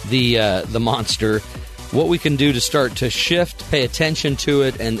the monster, what we can do to start to shift, pay attention to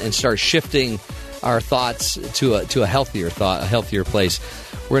it, and start shifting our thoughts to a healthier thought, a healthier place.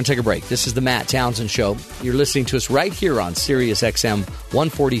 We're going to take a break. This is the Matt Townsend Show. You're listening to us right here on Sirius XM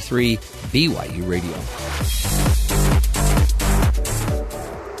 143 BYU Radio.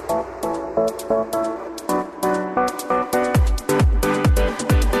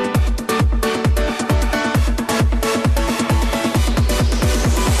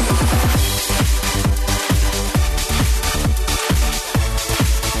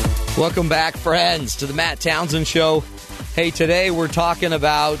 Welcome back, friends, to the Matt Townsend Show. Hey, today we're talking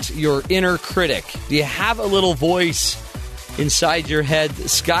about your inner critic. Do you have a little voice inside your head?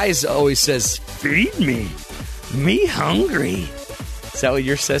 Sky always says, "Feed me. Me hungry." Is that what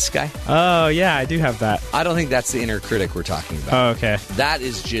yours says, Sky? Oh, yeah, I do have that. I don't think that's the inner critic we're talking about. Oh, okay. That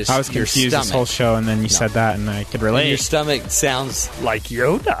is just I was confused this whole show, and then you said that, and I could relate. And your stomach sounds like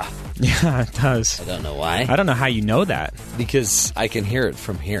Yoda. Yeah, it does. I don't know why. I don't know how you know that. Because I can hear it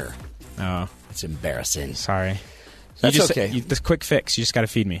from here. Oh. It's embarrassing. Sorry. That's okay. The quick fix, you just got to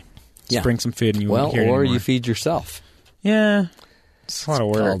feed me. Just Yeah. bring some food and you won't hear it or anymore. you feed yourself. Yeah. It's a lot of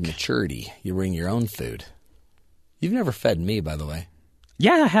work. It's called maturity. You bring your own food. You've never fed me, by the way.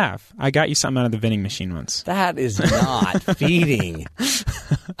 Yeah, I have. I got you something out of the vending machine once. That is not feeding.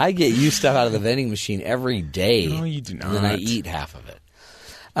 I get you stuff out of the vending machine every day. No, you do not. And then I eat half of it.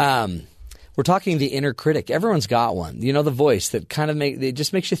 We're talking the inner critic. Everyone's got one. You know, the voice that kind of it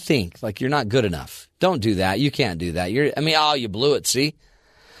just makes you think like you're not good enough. Don't do that. You can't do that. You blew it. See,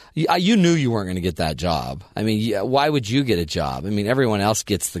 you knew you weren't going to get that job. I mean, why would you get a job? I mean, everyone else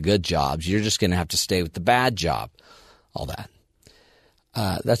gets the good jobs. You're just going to have to stay with the bad job. All that.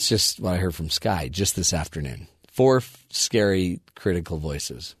 That's just what I heard from Sky just this afternoon. 4 scary, critical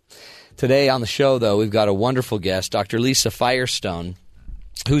voices. Today on the show, though, we've got a wonderful guest, Dr. Lisa Firestone.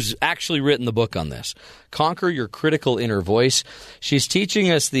 who's actually written the book on this, Conquer Your Critical Inner Voice. She's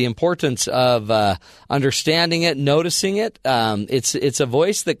teaching us the importance of understanding it, noticing it. It's a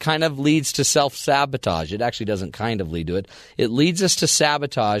voice that kind of leads to self-sabotage. It actually doesn't kind of lead to it. It leads us to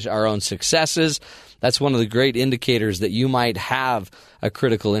sabotage our own successes. That's one of the great indicators that you might have a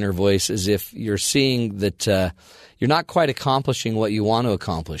critical inner voice, is if you're seeing that you're not quite accomplishing what you want to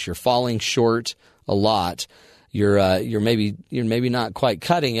accomplish. You're falling short a lot. You're maybe not quite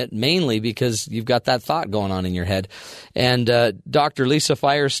cutting it, mainly because you've got that thought going on in your head. And Dr. Lisa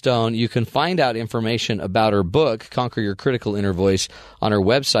Firestone, you can find out information about her book, Conquer Your Critical Inner Voice, on her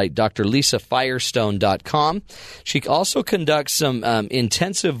website, drlisafirestone.com. She also conducts some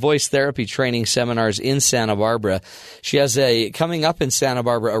intensive voice therapy training seminars in Santa Barbara. She has coming up in Santa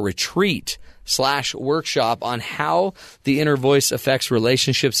Barbara, a retreat / workshop on how the inner voice affects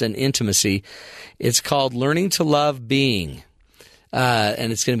relationships and intimacy. It's called Learning to Love Being,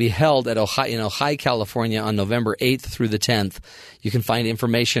 and it's going to be held at in Ojai, California on November 8th through the 10th. You can find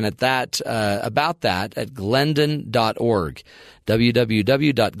information at about that at glendon.org,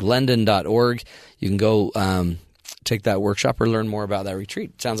 www.glendon.org. You can go take that workshop or learn more about that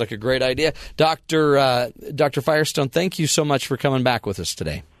retreat. Sounds like a great idea. Dr. Firestone, thank you so much for coming back with us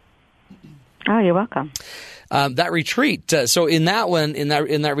today. Oh, you're welcome. That retreat. So in that one, in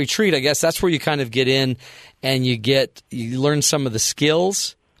that retreat, I guess that's where you kind of get in and you learn some of the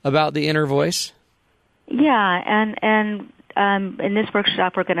skills about the inner voice. Yeah, and in this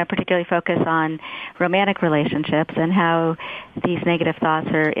workshop, we're going to particularly focus on romantic relationships and how these negative thoughts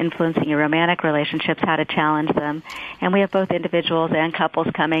are influencing your romantic relationships, how to challenge them. And we have both individuals and couples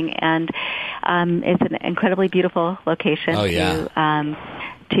coming, and it's an incredibly beautiful location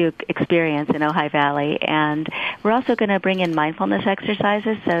to experience in Ojai Valley. And we're also going to bring in mindfulness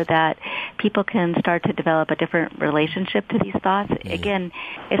exercises so that people can start to develop a different relationship to these thoughts. Again,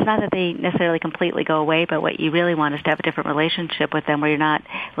 it's not that they necessarily completely go away, but what you really want is to have a different relationship with them where you're not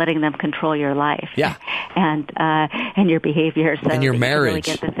letting them control your life and your behavior, so and your marriage.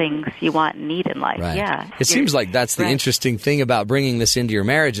 You can really get the things you want and need in life. Right. Yeah. It seems like that's the interesting thing about bringing this into your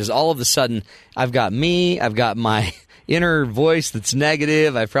marriage is all of a sudden I've got my inner voice that's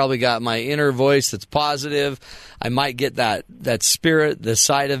negative. I've probably got my inner voice that's positive. I might get that spirit, the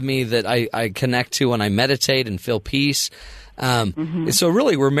side of me that I connect to when I meditate and feel peace. So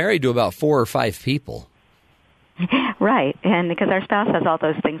really, we're married to about 4 or 5 people. Right, and because our spouse has all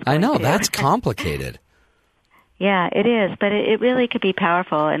those things. I know, that's complicated. Yeah, it is, but it really could be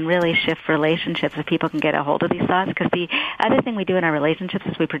powerful and really shift relationships if people can get a hold of these thoughts. Because the other thing we do in our relationships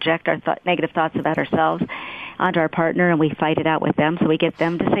is we project our negative thoughts about ourselves onto our partner, and we fight it out with them. So we get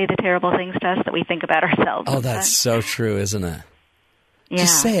them to say the terrible things to us that we think about ourselves. Oh, that's so true, isn't it? Yeah,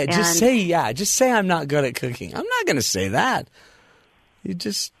 just say it. Just say I'm not good at cooking. I'm not going to say that. You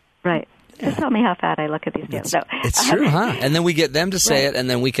just right. Yeah. Just tell me how fat I look at these days. It's true, huh? And then we get them to say it, and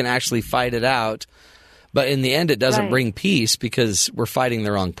then we can actually fight it out. But in the end, it doesn't bring peace because we're fighting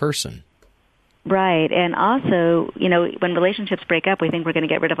the wrong person. Right. And also, when relationships break up, we think we're going to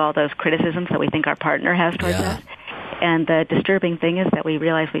get rid of all those criticisms that we think our partner has towards us. And the disturbing thing is that we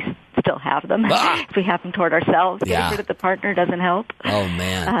realize we still have them. If we have them toward ourselves, getting rid of the partner doesn't help. Oh,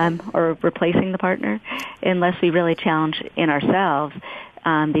 man. Or replacing the partner, unless we really challenge in ourselves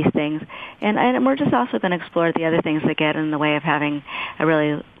these things. And we're just also going to explore the other things that get in the way of having a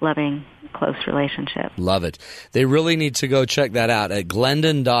really loving, close relationship. Love it. They really need to go check that out at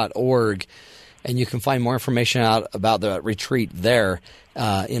glendon.org, and you can find more information out about the retreat there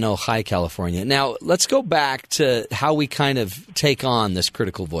in Ojai, California. Now, let's go back to how we kind of take on this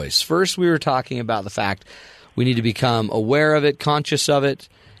critical voice. First, we were talking about the fact we need to become aware of it, conscious of it,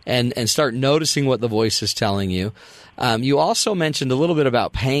 and start noticing what the voice is telling you. You also mentioned a little bit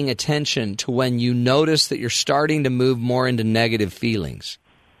about paying attention to when you notice that you're starting to move more into negative feelings.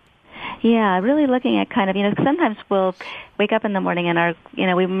 Yeah, really looking at kind of, sometimes we'll wake up in the morning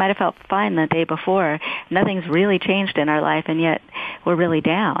and we might have felt fine the day before. Nothing's really changed in our life, and yet we're really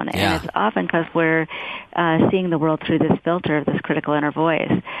down. And it's often because we're seeing the world through this filter of this critical inner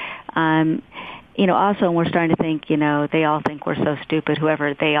voice. Also, when we're starting to think, they all think we're so stupid,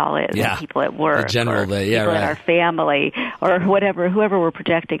 whoever they all is, people at work, the general, people in our family, or whoever we're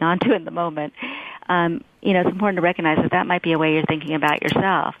projecting onto in the moment. It's important to recognize that might be a way you're thinking about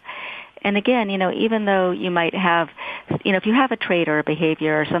yourself. And again, even though you might have, if you have a trait or a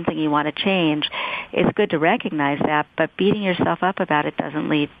behavior or something you want to change, it's good to recognize that, but beating yourself up about it doesn't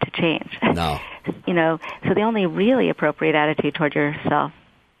lead to change. No. So the only really appropriate attitude toward yourself,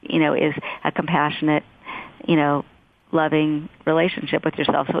 is a compassionate, loving relationship with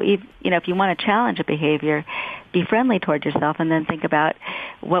yourself. So, if you want to challenge a behavior, be friendly toward yourself, and then think about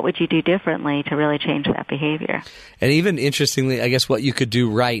what would you do differently to really change that behavior. And even interestingly, I guess what you could do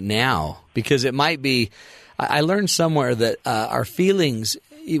right now, because it might be, I learned somewhere that our feelings,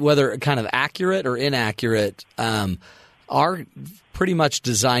 whether kind of accurate or inaccurate, are pretty much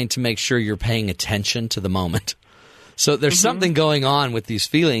designed to make sure you're paying attention to the moment. So there's something going on with these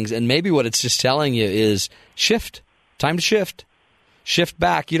feelings, and maybe what it's just telling you is shift. Time to shift. Shift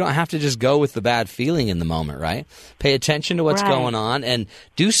back. You don't have to just go with the bad feeling in the moment, right? Pay attention to what's going on and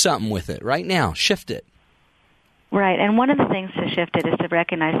do something with it right now. Shift it. Right, and one of the things to shift it is to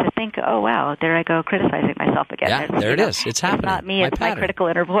recognize, to think, oh, wow, there I go criticizing myself again. Yeah, there it is. It's happening. It's not me, it's my critical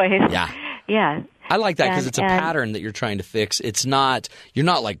inner voice. Yeah. Yeah. I like that because it's a pattern that you're trying to fix. It's not, you're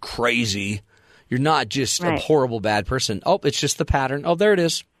not like crazy. You're not just a horrible bad person. Oh, it's just the pattern. Oh, there it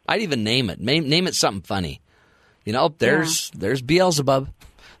is. I'd even name it. Name it something funny. You know, there's Beelzebub.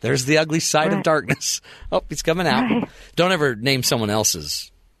 There's the ugly side of darkness. Oh, he's coming out. Right. Don't ever name someone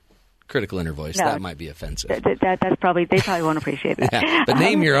else's critical inner voice. No, that might be offensive. That's probably, they probably won't appreciate that. Yeah, but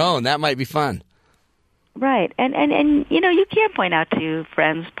name your own. That might be fun. Right. And you know, you can point out to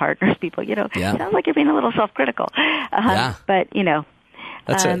friends, partners, people, you know, sounds like you're being a little self-critical. But, you know.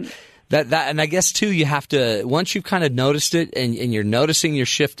 That's it. That and I guess, too, you have to, once you've kind of noticed it and you're noticing you're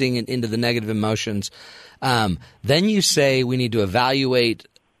shifting into the negative emotions, then you say we need to evaluate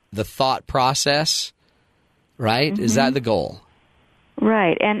the thought process, right? Is that the goal?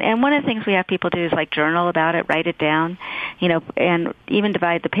 Right. And one of the things we have people do is like journal about it, write it down, you know, and even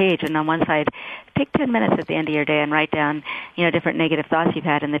divide the page. And on one side, take 10 minutes at the end of your day and write down, you know, different negative thoughts you've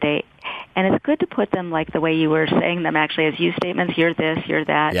had in the day. And it's good to put them like the way you were saying them actually as you statements, you're this, you're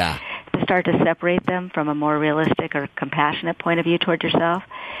that. Yeah. To start to separate them from a more realistic or compassionate point of view toward yourself.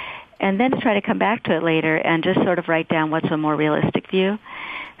 And then to try to come back to it later and just sort of write down what's a more realistic view.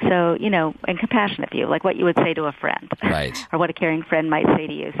 So, you know, and compassionate view, like what you would say to a friend. Right. Or what a caring friend might say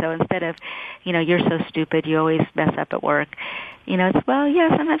to you. So instead of, you know, you're so stupid, you always mess up at work, you know, it's, well, yeah,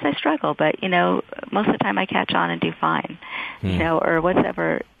 sometimes I struggle, but, you know, most of the time I catch on and do fine, you know, or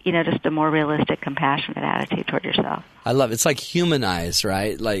whatever, you know, just a more realistic, compassionate attitude toward yourself. I love it. It's like humanize,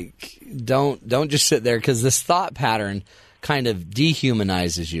 right? Like, don't just sit there, because this thought pattern kind of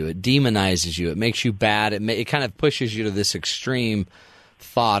dehumanizes you. It demonizes you. It makes you bad. It kind of pushes you to this extreme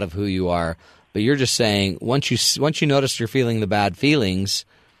thought of who you are. But you're just saying, once you notice you're feeling the bad feelings,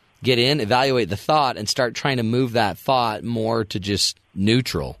 get in, evaluate the thought, and start trying to move that thought more to just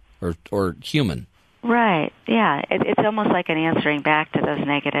neutral or human. Right. Yeah. It's almost like an answering back to those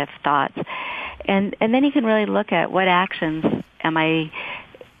negative thoughts. And then you can really look at what actions am I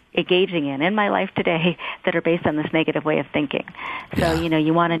engaging in my life today that are based on this negative way of thinking. So, you know,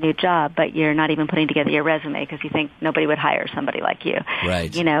 you want a new job, but you're not even putting together your resume because you think nobody would hire somebody like you.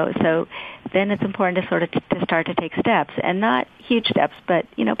 Right. You know, so then it's important to sort of to start to take steps, and not huge steps, but,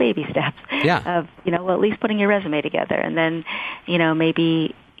 you know, baby steps. Yeah. Of, you know, well, at least putting your resume together, and then, you know,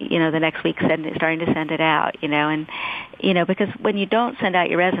 maybe, you know, the next week starting to send it out, you know, and, you know, because when you don't send out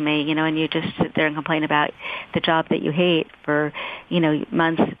your resume, you know, and you just sit there and complain about the job that you hate for, you know,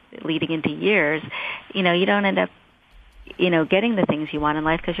 months leading into years, you know, you don't end up, you know, getting the things you want in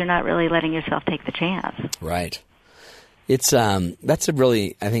life because you're not really letting yourself take the chance. Right. It's, that's a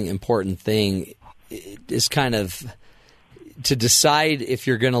really, I think, important thing, is kind of to decide if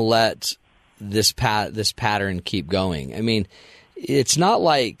you're going to let this pattern keep going. I mean, it's not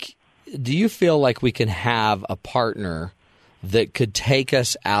like, do you feel like we can have a partner that could take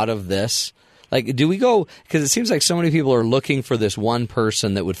us out of this? Like, do we go, because it seems like so many people are looking for this one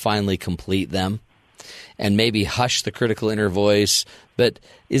person that would finally complete them and maybe hush the critical inner voice. But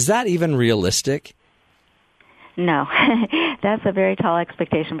is that even realistic? No, that's a very tall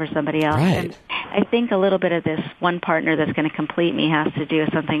expectation for somebody else. Right. And I think a little bit of this one partner that's going to complete me has to do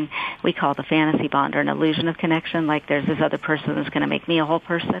with something we call the fantasy bond, or an illusion of connection, like there's this other person that's going to make me a whole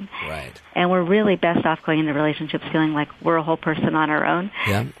person. Right. And we're really best off going into relationships feeling like we're a whole person on our own.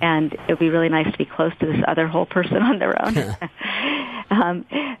 Yeah. And it would be really nice to be close to this other whole person on their own.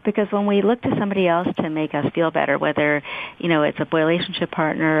 Because when we look to somebody else to make us feel better, whether, you know, it's a relationship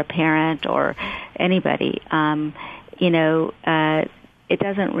partner, a parent, or anybody, you know, it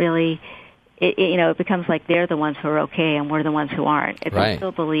doesn't really, you know, it becomes like they're the ones who are okay and we're the ones who aren't. It's right.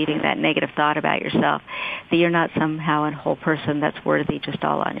 Still believing that negative thought about yourself, that you're not somehow a whole person that's worthy just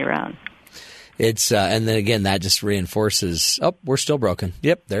all on your own. It's and then again, that just reinforces, oh, we're still broken.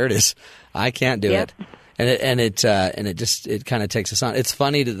 Yep, there it is. I can't do it. And it kind of takes us on. It's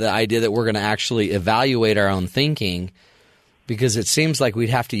funny to the idea that we're going to actually evaluate our own thinking, because it seems like we'd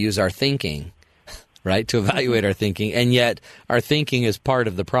have to use our thinking, right, to evaluate our thinking, and yet our thinking is part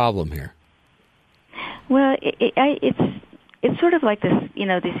of the problem here. Well, it's sort of like this,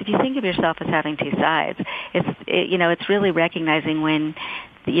 if you think of yourself as having two sides, it's really recognizing when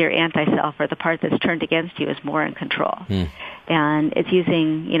your anti-self, or the part that's turned against you, is more in control. And it's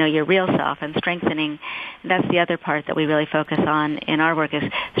using, your real self and strengthening. That's the other part that we really focus on in our work, is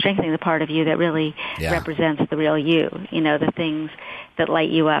strengthening the part of you that really represents the real you, the things that light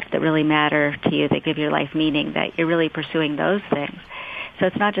you up, that really matter to you, that give your life meaning, that you're really pursuing those things. So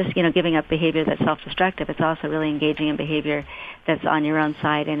it's not just, giving up behavior that's self-destructive. It's also really engaging in behavior that's on your own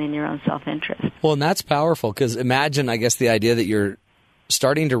side and in your own self-interest. Well, and that's powerful, because imagine, I guess, the idea that you're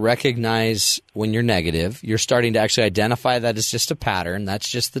starting to recognize when you're negative. You're starting to actually identify that it's just a pattern.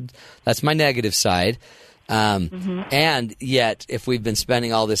 That's my negative side. And yet, if we've been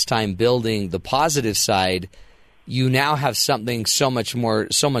spending all this time building the positive side, you now have something so much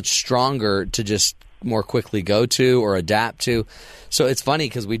stronger to just more quickly go to or adapt to. So it's funny,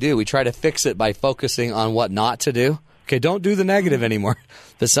 because we try to fix it by focusing on what not to do. Okay, don't do the negative anymore.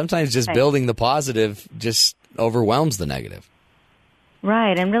 But sometimes just building the positive just overwhelms the negative.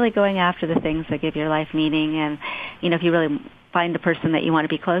 Right, and really going after the things that give your life meaning. And, if you really find a person that you want to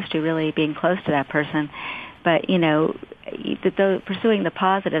be close to, really being close to that person. But, pursuing the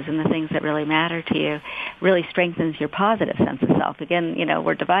positives and the things that really matter to you really strengthens your positive sense of self. Again,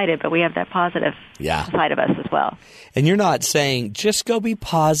 we're divided, but we have that positive side of us as well. And you're not saying, just go be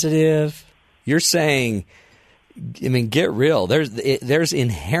positive. You're saying, get real. There's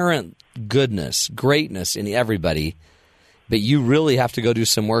inherent goodness, greatness in everybody, but you really have to go do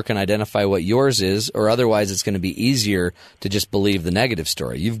some work and identify what yours is, or otherwise it's going to be easier to just believe the negative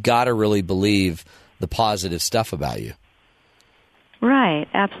story. You've got to really believe the positive stuff about you. Right,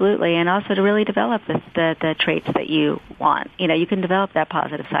 absolutely. And also to really develop the traits that you want. You can develop that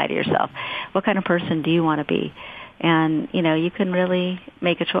positive side of yourself. What kind of person do you want to be? And, you can really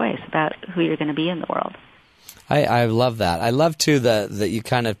make a choice about who you're going to be in the world. I love that. I love, too, that you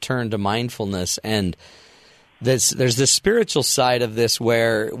kind of turn to mindfulness, and there's this spiritual side of this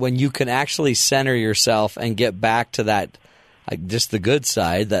where when you can actually center yourself and get back to that, just the good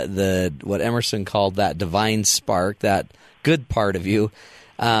side, that what Emerson called that divine spark, that good part of you,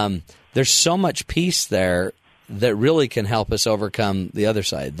 there's so much peace there that really can help us overcome the other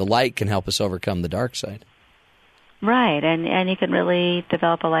side. The light can help us overcome the dark side. Right, and you can really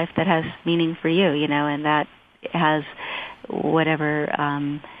develop a life that has meaning for you, and that has whatever,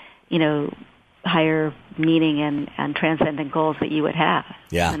 higher meaning and transcendent goals that you would have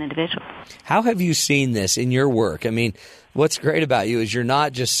as an individual. How have you seen this in your work? I mean, what's great about you is you're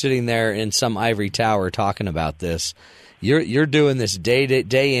not just sitting there in some ivory tower talking about this. You're doing this day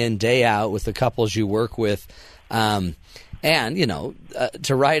in, day out with the couples you work with. And,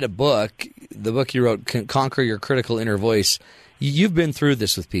 to write a book, the book you wrote, Conquer Your Critical Inner Voice, you've been through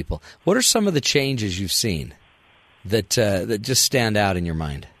this with people. What are some of the changes you've seen that just stand out in your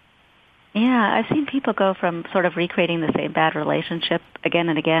mind? Yeah, I've seen people go from sort of recreating the same bad relationship again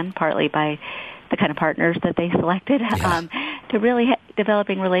and again, partly by the kind of partners that they selected, to really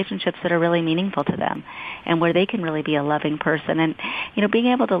developing relationships that are really meaningful to them and where they can really be a loving person. And, being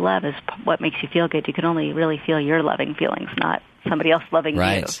able to love is what makes you feel good. You can only really feel your loving feelings, not somebody else loving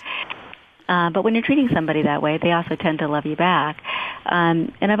you. But when you're treating somebody that way, they also tend to love you back.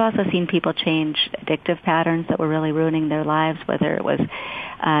 And I've also seen people change addictive patterns that were really ruining their lives, whether it was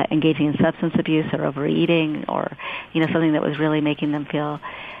engaging in substance abuse or overeating or, something that was really making them feel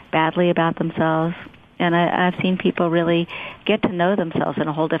badly about themselves. And I've seen people really get to know themselves in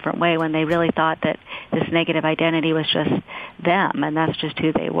a whole different way when they really thought that this negative identity was just them and that's just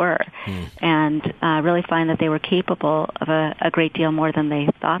who they were. And really find that they were capable of a great deal more than they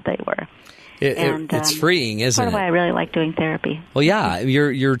thought they were. It's freeing, isn't it? Part of why I really like doing therapy. Well, yeah,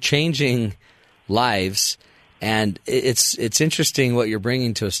 you're changing lives, and it's interesting what you're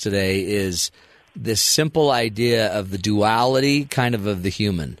bringing to us today is this simple idea of the duality, kind of the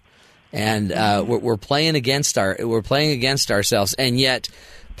human, and we're playing against ourselves, and yet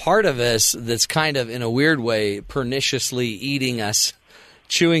part of us that's kind of in a weird way perniciously eating us,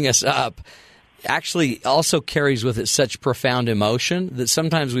 chewing us up, actually also carries with it such profound emotion that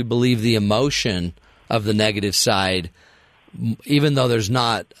sometimes we believe the emotion of the negative side, even though there's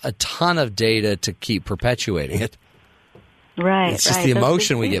not a ton of data to keep perpetuating it. Right, it's just the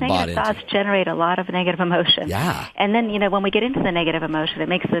emotion we get bought into. into. Thoughts generate a lot of negative emotion. Yeah. And then, when we get into the negative emotion, it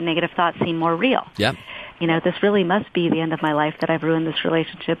makes the negative thoughts seem more real. Yep. This really must be the end of my life that I've ruined this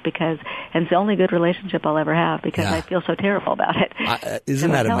relationship and it's the only good relationship I'll ever have because I feel so terrible about it. Isn't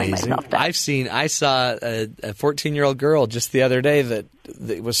that amazing? I saw a 14-year-old girl just the other day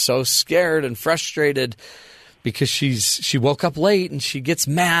that was so scared and frustrated because she woke up late and she gets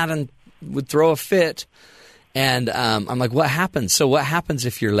mad and would throw a fit. And I'm like, what happens? So what happens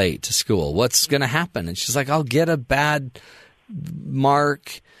if you're late to school? What's going to happen? And she's like, I'll get a bad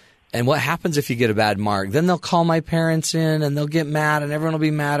mark. And what happens if you get a bad mark? Then they'll call my parents in and they'll get mad and everyone will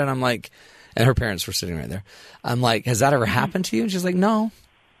be mad. And I'm like, and her parents were sitting right there. I'm like, has that ever happened to you? And she's like, no.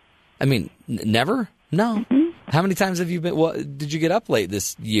 I mean, never? No. How many times have you been, did you get up late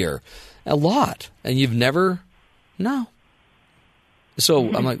this year? A lot. And you've never? No.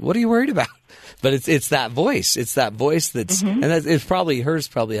 So I'm like, what are you worried about? But it's that voice. It's that voice that's, and it's probably, hers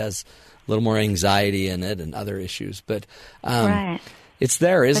probably has a little more anxiety in it and other issues. But right. It's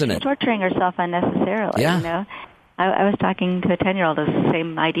there, isn't but she's it? torturing herself unnecessarily, Yeah. you know. I was talking to a 10-year-old of the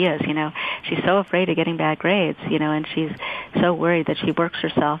same ideas, you know. She's so afraid of getting bad grades, you know, and she's so worried that she works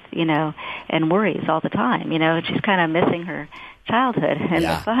herself, you know, and worries all the time, you know, and she's kind of missing her childhood and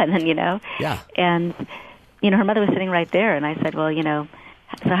the fun, and, you know. Yeah. And, you know, her mother was sitting right there, and I said, well, you know,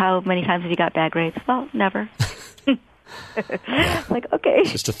 so how many times have you got bad grades? Well, never. Like, okay.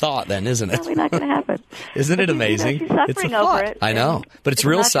 It's just a thought then, isn't it? Probably not going to happen. Isn't it amazing? You know, she's suffering over it. I know, but it's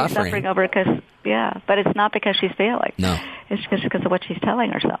real not suffering. Suffering over it but it's not because she's failing. No. It's just because of what she's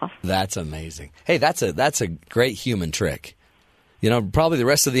telling herself. That's amazing. Hey, that's a great human trick. You know, probably the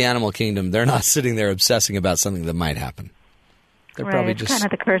rest of the animal kingdom, they're not sitting there obsessing about something that might happen. They're probably it's just kind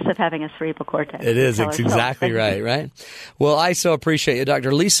of the curse of having a cerebral cortex. It is. It's exactly right? Well, I so appreciate you.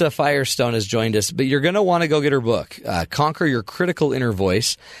 Dr. Lisa Firestone has joined us, but you're going to want to go get her book, Conquer Your Critical Inner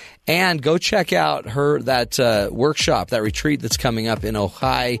Voice, and go check out that workshop, that retreat that's coming up in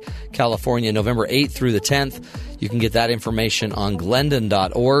Ojai, California, November 8th through the 10th. You can get that information on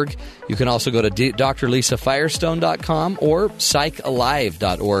glendon.org. You can also go to drlisafirestone.com or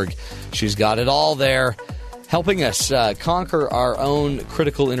psychalive.org. She's got it all there, helping us conquer our own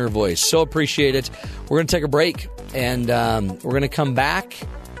critical inner voice. So appreciate it. We're going to take a break, and we're going to come back.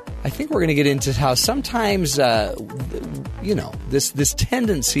 I think we're going to get into how sometimes, this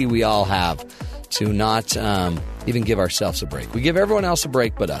tendency we all have to not even give ourselves a break. We give everyone else a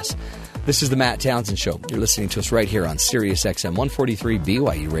break but us. This is the Matt Townsend Show. You're listening to us right here on Sirius XM 143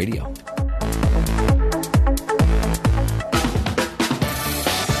 BYU Radio.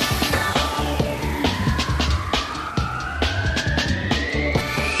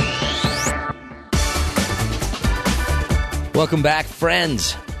 Welcome back,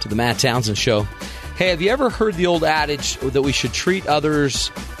 friends, to the Matt Townsend Show. Hey, have you ever heard the old adage that we should treat others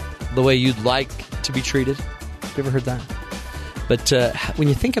the way you'd like to be treated? Have you ever heard that? But when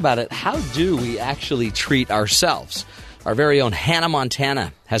you think about it, how do we actually treat ourselves? Our very own Hannah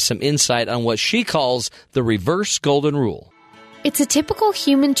Montana has some insight on what she calls the reverse golden rule. It's a typical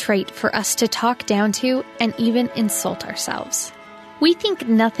human trait for us to talk down to and even insult ourselves. We think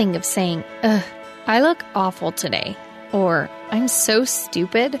nothing of saying, ugh, I look awful today. Or, I'm so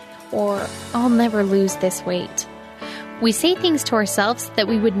stupid, or I'll never lose this weight. We say things to ourselves that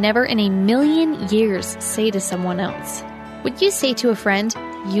we would never in a million years say to someone else. Would you say to a friend,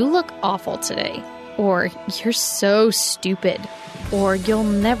 you look awful today, or you're so stupid, or you'll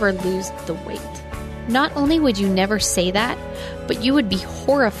never lose the weight? Not only would you never say that, but you would be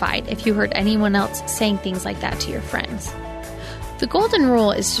horrified if you heard anyone else saying things like that to your friends. The golden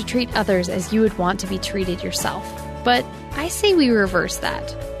rule is to treat others as you would want to be treated yourself. But I say we reverse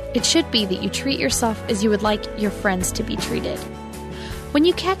that. It should be that you treat yourself as you would like your friends to be treated. When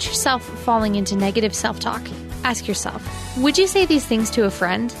you catch yourself falling into negative self-talk, ask yourself, would you say these things to a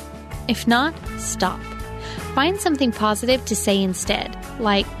friend? If not, stop. Find something positive to say instead,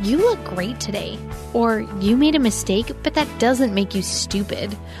 like, you look great today, or you made a mistake, but that doesn't make you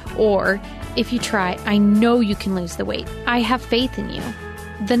stupid, or, if you try, I know you can lose the weight. I have faith in you.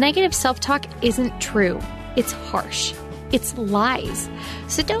 The negative self-talk isn't true. It's harsh. It's lies.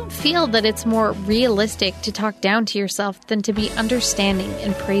 So don't feel that it's more realistic to talk down to yourself than to be understanding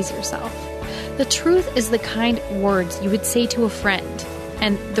and praise yourself. The truth is the kind words you would say to a friend.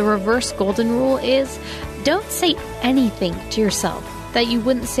 And the reverse golden rule is, don't say anything to yourself that you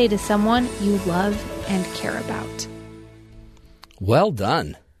wouldn't say to someone you love and care about. Well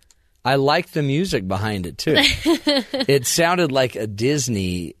done. I like the music behind it, too. It sounded like a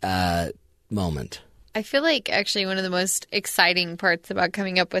Disney moment. I feel like actually one of the most exciting parts about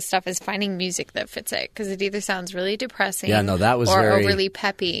coming up with stuff is finding music that fits it, because it either sounds really depressing, that was or overly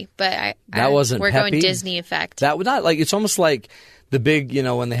peppy. But we're peppy. going Disney effect. That would not like it's almost like the big,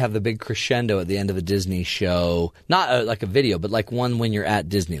 when they have the big crescendo at the end of a Disney show, not like a video, but like one when you're at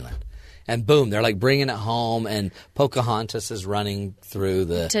Disneyland, and boom, they're like bringing it home, and Pocahontas is running through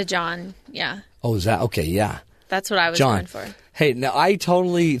to John, yeah. Oh, is that okay? Yeah. That's what I was John. going for. Hey, now I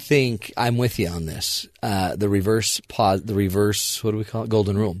totally think I'm with you on this. The reverse, what do we call it?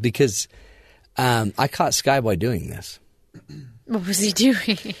 Golden rule. Because I caught Skyboy doing this. What was he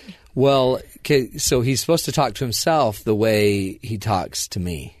doing? Well, so he's supposed to talk to himself the way he talks to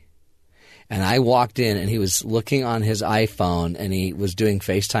me. And I walked in and he was looking on his iPhone and he was doing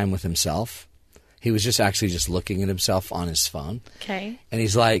FaceTime with himself. He was just looking at himself on his phone. Okay. And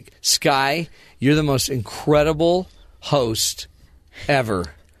he's like, Sky, you're the most incredible host ever.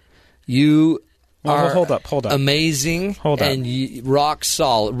 You are hold up. amazing. Hold up. And rock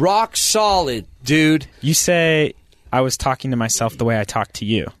solid. Rock solid, dude. You say I was talking to myself the way I talk to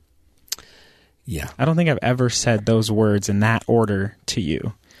you. Yeah. I don't think I've ever said those words in that order to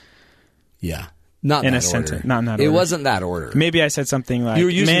you. Yeah. Not in that a order. sentence. Not in that It order. wasn't that order. Maybe I said something like, You were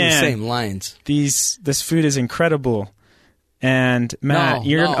using Man, the same lines. this food is incredible. And Matt, No,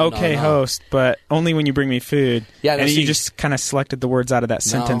 you're an no, okay no. host, but only when you bring me food. Yeah, no, and see- you just kind of selected the words out of that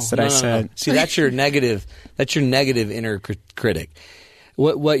sentence that I said. See, that's your negative. That's your negative inner critic.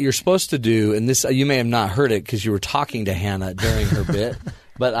 What you're supposed to do, and this you may have not heard it because you were talking to Hannah during her bit,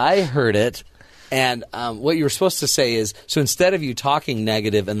 but I heard it. And what you were supposed to say is, so instead of you talking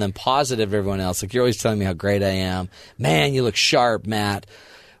negative and then positive to everyone else, like you're always telling me how great I am. Man, you look sharp, Matt.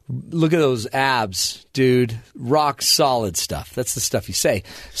 Look at those abs, dude. Rock solid stuff. That's the stuff you say.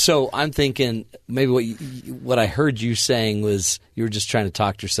 So I'm thinking maybe what I heard you saying was you were just trying to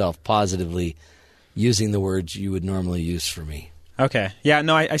talk to yourself positively using the words you would normally use for me. Okay. Yeah,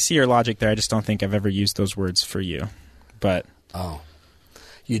 no, I see your logic there. I just don't think I've ever used those words for you. But Oh.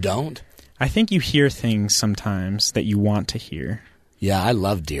 You don't? I think you hear things sometimes that you want to hear. Yeah, I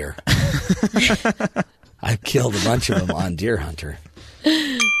love deer. I've killed a bunch of them on Deer Hunter.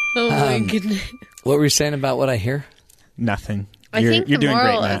 Oh my goodness. What were you saying about what I hear? Nothing. I think you're the doing great,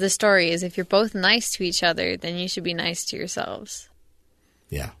 moral Matt. of the story is if you're both nice to each other, then you should be nice to yourselves.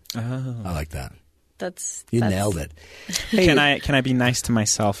 Yeah. Oh. I like that. That's Nailed it. Can I be nice to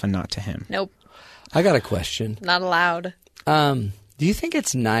myself and not to him? Nope, I got a question. not allowed. Do you think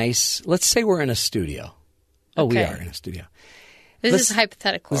it's nice? Let's say we're in a studio. Oh, we Okay. are in a studio. This Let's- is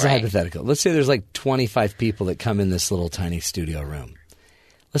hypothetical, This is right? hypothetical. Let's say there's like 25 people that come in this little tiny studio room.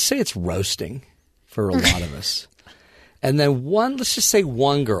 Let's say it's roasting for a lot of us. And then let's just say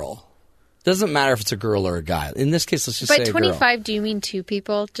one girl. Doesn't matter if it's a girl or a guy. In this case, let's just By say a girl. 25, do you mean two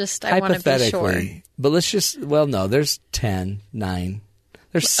people? Just, I want to be sure. Hypothetically. But let's just, no, there's 10, 9.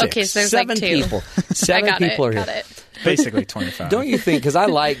 There's 6. Okay, so there's 7 like 2. people. 7 I got people it, are here. got it. Basically 25. Don't you think, because I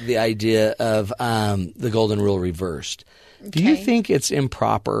like the idea of the golden rule reversed. Do you Okay. think it's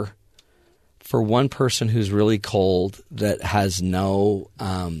improper for one person who's really cold that has no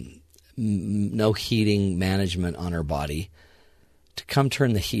heating management on her body to come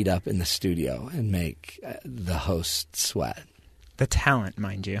turn the heat up in the studio and make the host sweat? The talent,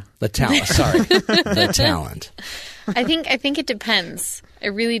 mind you. The talent, sorry. The talent. I think it depends. It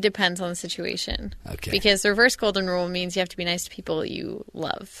really depends on the situation. Okay. Because the reverse golden rule means you have to be nice to people you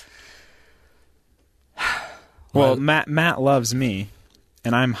love. Well, Matt loves me,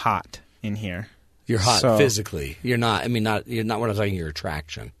 and I'm hot in here. You're hot So- physically. You're not, we're not talking your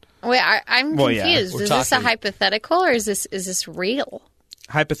attraction. Wait, I'm Well, yeah. confused. We're Is this a talking- hypothetical or is this real?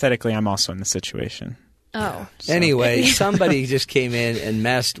 Hypothetically, I'm also in the situation. Oh. Anyway, somebody just came in and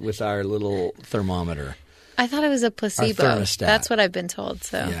messed with our little thermometer. I thought it was a placebo. thermostat. That's what I've been told.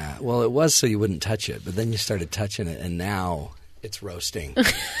 So Yeah, well, it was so you wouldn't touch it, but then you started touching it, and now it's roasting.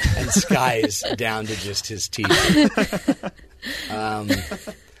 And Sky is down to just his teeth. And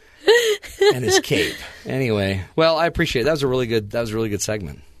his cape. Anyway, well, I appreciate it. That was a really good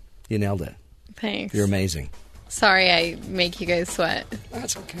segment. You nailed it. thanks. You're amazing. Sorry I make you guys sweat.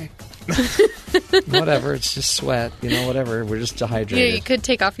 That's okay. Whatever, it's just sweat. Whatever. We're just dehydrated. You could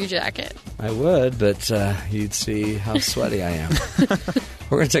take off your jacket. I would, but you'd see how sweaty I am.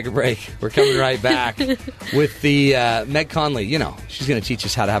 We're going to take a break. We're coming right back with the Meg Conley. She's going to teach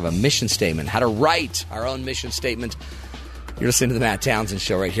us how to have a mission statement, how to write our own mission statement. You're listening to the Matt Townsend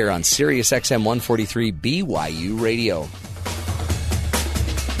Show right here on Sirius XM 143 BYU Radio.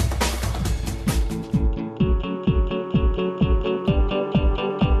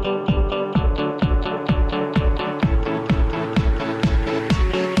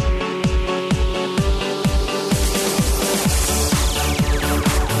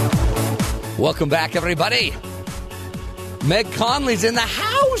 Welcome back, everybody. Meg Conley's in the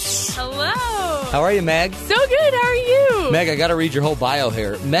house. Hello. How are you, Meg? So good. How are you? Meg, I got to read your whole bio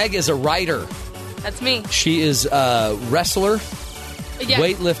here. Meg is a writer. That's me. She is a wrestler, Yeah.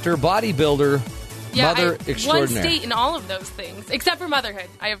 weightlifter, bodybuilder, Yeah, Mother I won extraordinaire. state in all of those things, except for motherhood.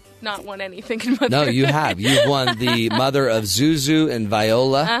 I have not won anything in motherhood. No, you have. You've won the mother of Zuzu and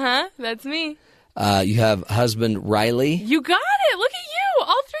Viola. Uh-huh, that's me. You have husband Riley. You got it. Look at you.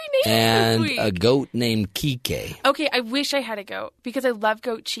 All 3 names And this week. a goat named Kike. Okay, I wish I had a goat because I love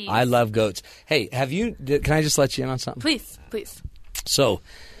goat cheese. I love goats. Hey, can I just let you in on something? Please, please. So,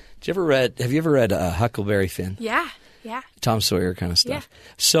 have you ever read Huckleberry Finn? Yeah. Tom Sawyer kind of stuff. Yeah.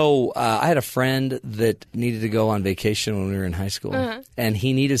 So I had a friend that needed to go on vacation when we were in high school, and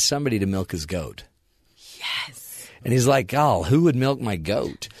he needed somebody to milk his goat. Yes. And he's like, "Oh, who would milk my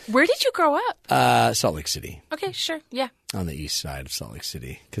goat?" Where did you grow up? Salt Lake City. Okay, sure. Yeah. On the east side of Salt Lake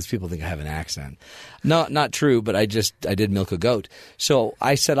City, because people think I have an accent. No, not true, but I did milk a goat. So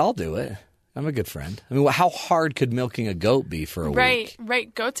I said, I'll do it. I'm a good friend. I mean, how hard could milking a goat be for a week?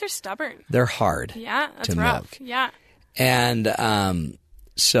 Right. Goats are stubborn. They're hard. Yeah, that's to rough. milk. Yeah. And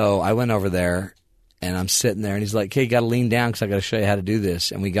so I went over there, and I'm sitting there, and he's like, "Hey, you got to lean down because I got to show you how to do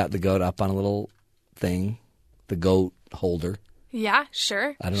this." And we got the goat up on a little thing, the goat holder. Yeah,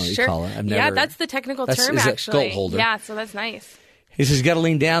 sure. I don't know what you call it. Yeah, that's the technical term, is it actually. goat holder? Yeah, so that's nice. He says, "You got to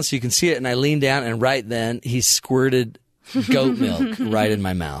lean down so you can see it." And I leaned down, and right then he squirted goat milk right in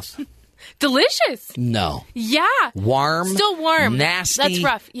my mouth. Delicious. No. Yeah. Warm. Still warm. Nasty. That's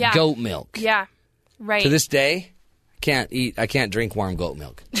rough. Yeah. Goat milk. Yeah. Right. To this day, I can't drink warm goat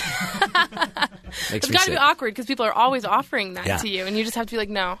milk. It's got to be awkward because people are always offering that Yeah. to you, and you just have to be like,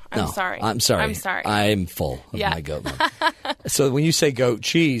 "No, I'm sorry. I'm sorry. I'm sorry. I'm full of Yeah. my goat milk." So when you say goat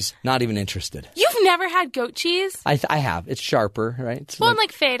cheese, not even interested. You've never had goat cheese? I have. It's sharper, right? It's Well, and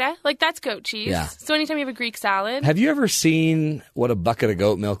like feta, like that's goat cheese. Yeah. So anytime you have a Greek salad, have you ever seen what a bucket of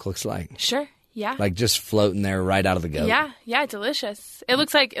goat milk looks like? sure, yeah, Like just floating there right out of the goat. yeah, delicious. It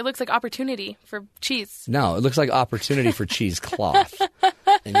looks like opportunity for cheese. No, it looks like opportunity for cheesecloth.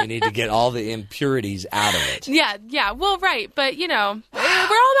 And you need to get all the impurities out of it. Yeah. Well, right, but we're all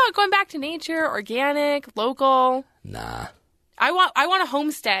about going back to nature, organic, local. Nah. I want a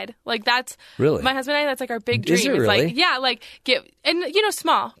homestead. Like that's Really? my husband and I. That's like our big dream. Is it It's really? like like get and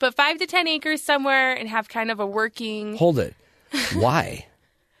small, but 5 to 10 acres somewhere and have kind of a working. Hold it. Why?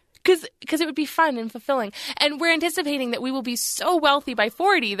 Because it would be fun and fulfilling. And we're anticipating that we will be so wealthy by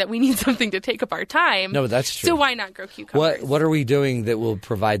 40 that we need something to take up our time. No, that's true. So why not grow cucumbers? What are we doing that will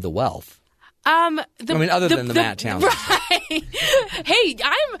provide the wealth? Other than the Matt Townsend. Right. Hey,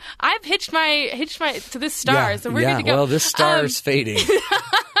 I've hitched my to this star, so we're good to go. Well, this star's fading.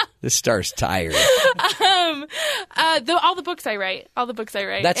 This star's tired. All the books I write.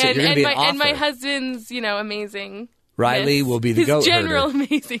 That's it. You're gonna be an and my author. husband's, amazing. Riley will be the goat His general herder.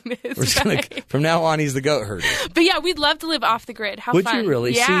 amazingness. Right. From now on, he's the goat herder. But yeah, we'd love to live off the grid. How Would fun. you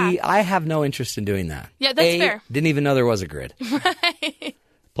really? Yeah. See, I have no interest in doing that. Yeah, that's fair. Didn't even know there was a grid. Right.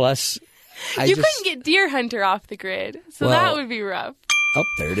 Plus, You couldn't get Deer Hunter off the grid, so Well, that would be rough. Oh,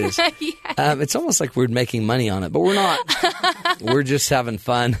 there it is. Yeah. It's almost like we're making money on it, but we're not. We're just having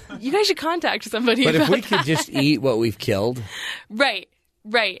fun. You guys should contact somebody But about if we that. could just eat what we've killed, Right.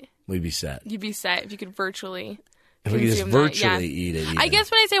 we'd be set. You'd be set if you could virtually If we could just consume that, virtually yeah. eat it. I even.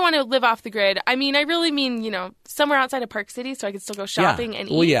 guess when I say I want to live off the grid, I mean I really mean, somewhere outside of Park City so I could still go shopping and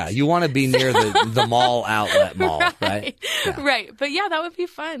eat. Well, yeah, you want to be near the mall outlet mall, right? Yeah. Right. But yeah, that would be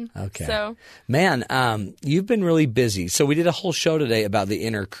fun. Okay. So Man, you've been really busy. So we did a whole show today about the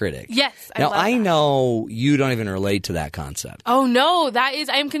inner critic. yes, Now, I love I that. know you don't even relate to that concept. Oh no, I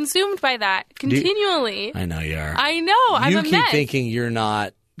am consumed by that continually. I know you are. I know. I'm you a keep mess. thinking you're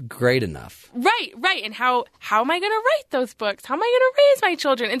not great enough. Right. And how am I going to write those books? How am I going to raise my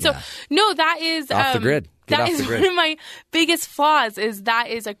children? And so, no, that is Off the grid. Get That off is the grid. one of my biggest flaws. Is that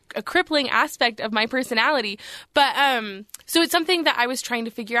is a crippling aspect of my personality. But so it's something that I was trying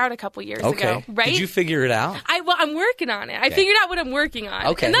to figure out a couple years ago. Right? Did you figure it out? I'm working on it. I figured out what I'm working on.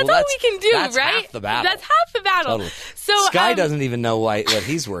 Okay, and that's well, all we can do, that's right? half the battle. That's half the battle. Totally. So Sky doesn't even know what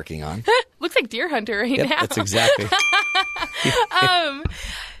he's working on. looks like Deer Hunter right Yep, now. that's exactly.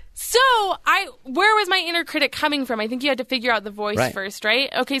 So where was my inner critic coming from? I think you had to figure out the voice Right. first, right?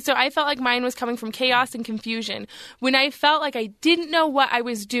 Okay, so I felt like mine was coming from chaos and confusion. When I felt like I didn't know what I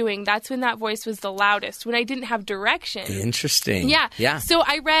was doing, that's when that voice was the loudest. When I didn't have direction. Interesting. Yeah. Yeah. So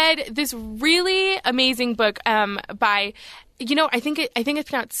I read this really amazing book by, I think it's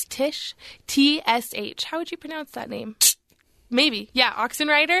pronounced Tish, T-S-H. How would you pronounce that name? Maybe. Yeah,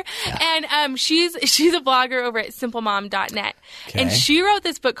 Oxenrider. Yeah. And she's a blogger over at simplemom.net. Okay. And she wrote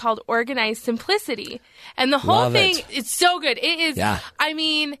this book called Organized Simplicity. And the whole Love thing, it. it's so good. It is, Yeah. I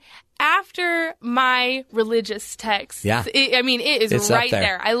mean, after my religious text. Yeah. It is It's right up there.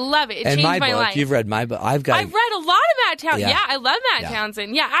 there. I love it. It And changed my book, life. you've read my book. I've read a lot of Matt Townsend. Yeah. Yeah, I love Matt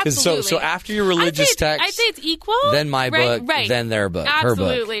Townsend. Yeah, 'Cause absolutely. So after your religious text, I'd say it's equal. then my book, right. then their book,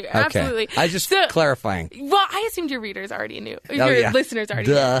 Absolutely, her book. absolutely. Okay. I just So- clarifying. Well, I assumed your readers already knew. Oh, Your yeah. listeners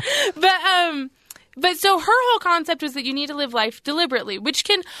already Duh. knew. But so her whole concept was that you need to live life deliberately, which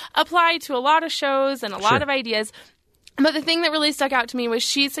can apply to a lot of shows and a lot of ideas. But the thing that really stuck out to me was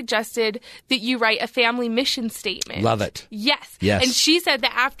she suggested that you write a family mission statement. Love it. Yes. Yes. And she said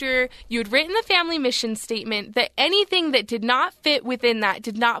that after you had written the family mission statement, that anything that did not fit within that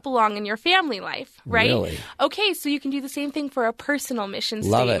did not belong in your family life, right? Really? Okay, so you can do the same thing for a personal mission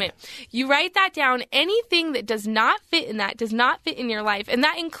Love it. statement. You write that down. Anything that does not fit in that does not fit in your life. And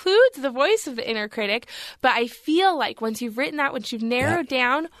that includes the voice of the inner critic. But I feel like once you've written that, once you've narrowed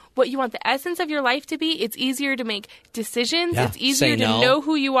down what you want the essence of your life to be, it's easier to make decisions. Yeah. It's easier Say to no. know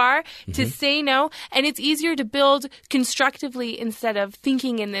who you are, to say no. And it's easier to build constructively instead of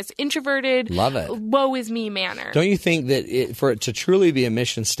thinking in this introverted, Love it. woe is me manner. Don't you think that for it to truly be a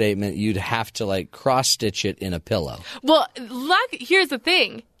mission statement, you'd have to like cross stitch it in a pillow? Well, here's the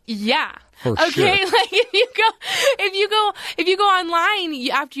thing. Yeah. For okay, sure. like if you go online,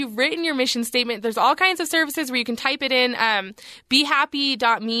 after you've written your mission statement, there's all kinds of services where you can type it in.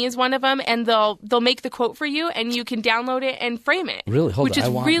 BeHappy.me is one of them, and they'll make the quote for you, and you can download it and frame it. Really? Hold which on, I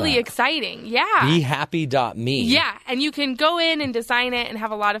is want really that. exciting. Yeah. BeHappy.me. Yeah, and you can go in and design it and have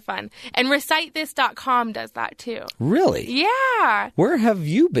a lot of fun. And recitethis.com does that too. Really? Yeah. Where have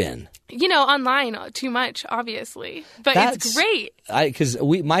you been? Online too much, obviously, but it's great. Because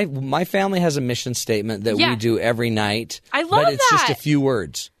my family has a mission statement that we do every night. I love but it's just that. a few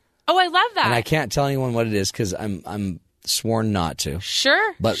words, Oh, I love that. and I can't tell anyone what it is because I'm sworn not to.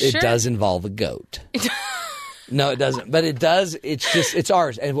 Sure, But it does involve a goat. No, it doesn't. But it does. It's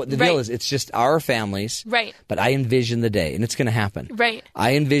ours. And what the deal is, it's just our families. Right. But I envision the day, and it's going to happen. Right.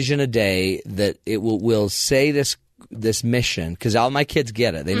 I envision a day that it will say this mission, because all my kids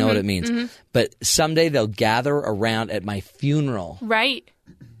get it. They know what it means. But someday they'll gather around at my funeral. Right.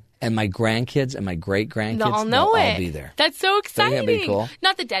 And my grandkids and my great-grandkids, They'll all know they'll it. all be there. That's so exciting. That'd be cool.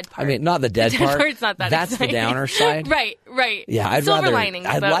 Not the dead part. I mean, not the dead part. part's not that That's exciting. the downer side. Right. Yeah, I'd Silver rather. linings,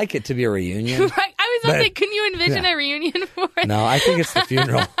 I'd though. like it to be a reunion. Right. I was going to say, But- couldn't you envision a reunion for it? No, I think it's the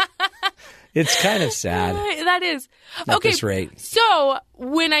funeral. It's kind of sad. That is. At Okay. this rate. So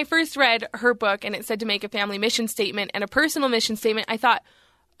when I first read her book and it said to make a family mission statement and a personal mission statement, I thought,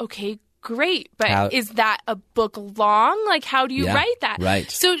 okay, great. But is that a book long? Like, how do you write that? Right.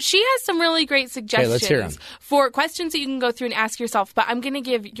 So she has some really great suggestions let's hear 'em. for questions that you can go through and ask yourself. But I'm going to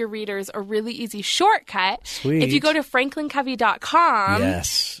give your readers a really easy shortcut. Sweet. If you go to franklincovey.com,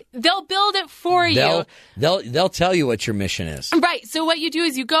 Yes. they'll build it for you. They'll tell you what your mission is. Right. So what you do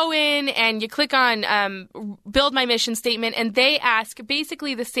is you go in and you click on build my mission statement, and they ask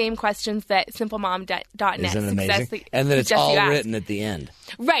basically the same questions that simplemom.net Isn't it amazing? And then it's all written at the end.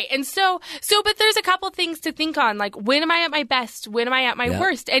 Right. And but there's a couple things to think on, like when am I at my best? When am I at my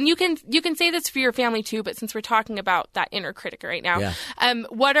worst? And you can say this for your family too, but since we're talking about that inner critic right now,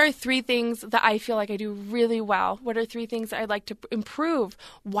 what are 3 things that I feel like I do really well? What are 3 things that I'd like to improve?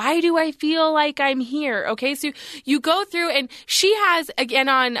 Why do I feel like I'm here? Okay, so you go through, and she has, again,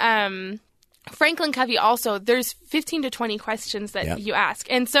 on Franklin Covey also, there's 15 to 20 questions that you ask.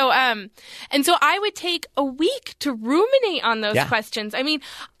 And so I would take a week to ruminate on those questions. I mean,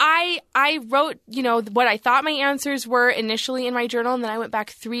 I wrote, what I thought my answers were initially in my journal, and then I went back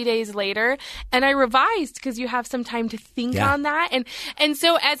 3 days later and I revised, because you have some time to think on that. And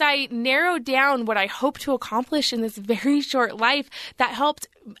so as I narrowed down what I hope to accomplish in this very short life, that helped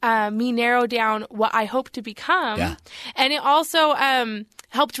me narrow down what I hope to become. Yeah. And it also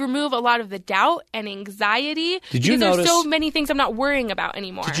helped remove a lot of the doubt and anxiety. Did you notice? There's so many things I'm not worrying about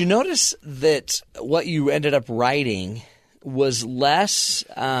anymore. Did you notice that what you ended up writing was less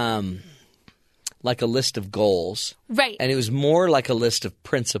like a list of goals? Right. And it was more like a list of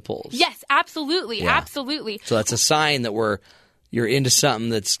principles. Yes, absolutely. Yeah. Absolutely. So that's a sign that you're into something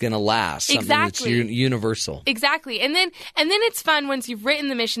that's going to last, something that's universal. Exactly. And then it's fun once you've written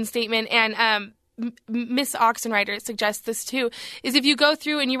the mission statement, and Miss Oxenrider suggests this too, is if you go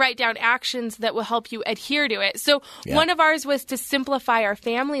through and you write down actions that will help you adhere to it. So one of ours was to simplify our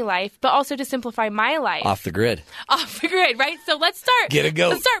family life, but also to simplify my life. Off the grid. Off the grid, right? So let's start. Get a goat.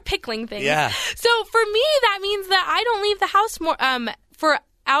 Let's start pickling things. Yeah. So for me, that means that I don't leave the house more for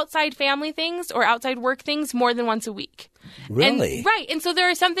outside family things or outside work things more than once a week. Really? Right. And so there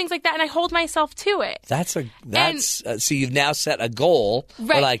are some things like that, and I hold myself to it. So you've now set a goal,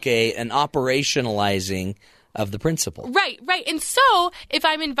 or like an operationalizing of the principal. Right. And so if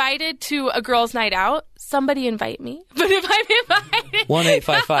I'm invited to a girls' night out, somebody invite me. But if I'm invited...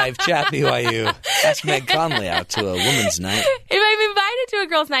 1-855-CHAT-BYU. Ask Meg Conley out to a woman's night. If I'm invited to a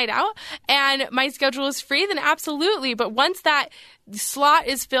girls' night out and my schedule is free, then absolutely. But once that slot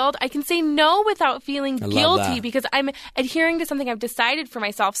is filled, I can say no without feeling guilty because I'm adhering to something I've decided for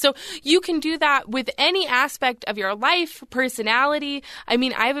myself. So you can do that with any aspect of your life, personality. I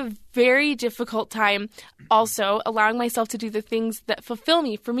mean, I have a very difficult time also allowing myself to do the things that fulfill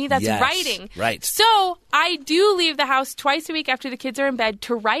me. For me, that's writing. Right. So I do leave the house twice a week after the kids are in bed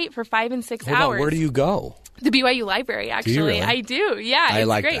to write for 5 and 6 hours. Where do you go? The BYU library, actually. Do you really? I do. Yeah, it's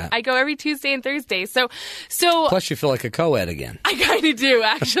like great. that. I go every Tuesday and Thursday. So plus you feel like a co-ed again. I kind of do,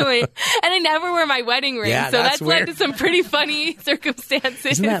 actually. And I never wear my wedding ring, Yeah, so that's that's led weird. to some pretty funny circumstances.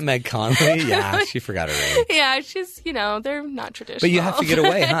 Isn't that Meg Conley? Yeah, she forgot her ring. Yeah, she's, they're not traditional. But you have to get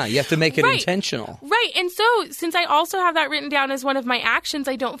away, huh? You have to make it Right. intentional. Right. And so since I also have that written down as one of my actions,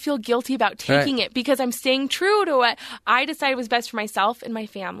 I don't feel guilty about taking it because I'm staying true to what I decided was best for myself and my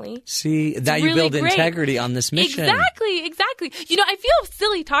family. See, now you really build great. Integrity on this mission. Exactly. I feel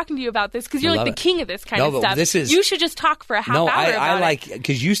silly talking to you about this because you're like the king of this kind of but stuff. this is- You should just talk for a half hour about I it. like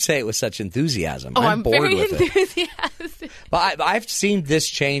because you say it with such enthusiasm. Oh, I'm bored very with it. enthusiastic. But I've seen this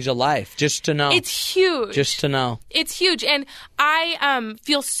change a life. Just to know, It's huge. Just to know, It's huge. And I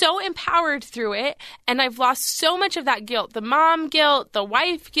feel so empowered through it. And I've lost so much of that guilt, the mom guilt, the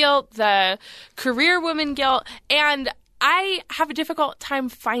wife guilt, the career woman guilt. And I have a difficult time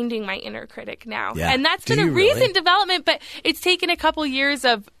finding my inner critic now. Yeah. And that's Do been a you really? recent development, but it's taken a couple years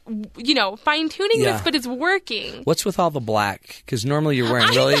of, fine-tuning Yeah. this, but it's working. what's with all the black? Because normally you're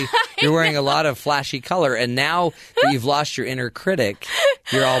wearing a lot of flashy color, and now that you've lost your inner critic,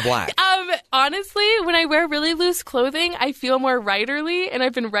 you're all black. Honestly, when I wear really loose clothing, I feel more writerly, and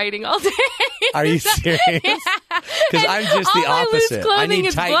I've been writing all day. Are you serious? Because I'm just the all my loose opposite. I clothing need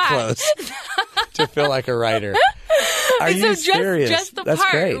is tight black. clothes to feel like a writer. Are And you so serious? just the That's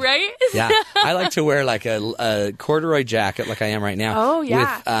part, great. right? Yeah, I like to wear like a corduroy jacket, like I am right now. Oh,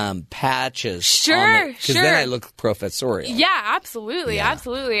 yeah. with patches. Sure, because then I look professorial. Yeah, absolutely, Yeah.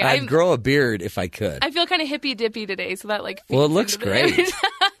 absolutely. I'd grow a beard if I could. I feel kind of hippy dippy today, so that like. Well, it feeds looks into the great. image.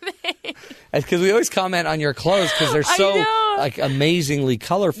 Because we always comment on your clothes because they're I so know. like amazingly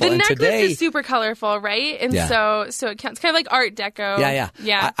colorful. The and necklace today, is super colorful, right? And Yeah. so it counts, kind of like Art Deco.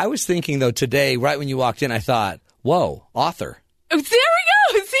 yeah. I was thinking though today, right when you walked in, I thought, "Whoa, author." Oh, there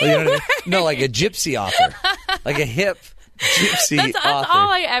we go. See, You know what I mean? No, like a gypsy author, like a hip gypsy that's author. all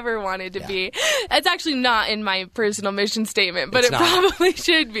I ever wanted to be. It's actually not in my personal mission statement, but It's it not. probably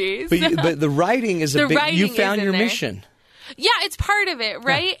should be. But the writing is The a big. writing You is found in your there. mission. Yeah, it's part of it,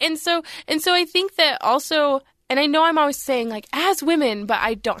 right? And so I think that also, and I know I'm always saying like as women, but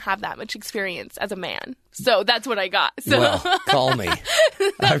I don't have that much experience as a man. So that's what I got. So Well, call me.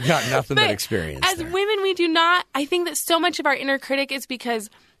 I've got nothing but experience. as there. women, we do not. I think that so much of our inner critic is because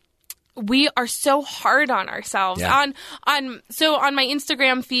we are so hard on ourselves. Yeah. So on my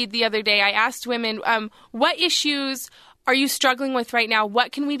Instagram feed the other day, I asked women, what issues are you struggling with right now?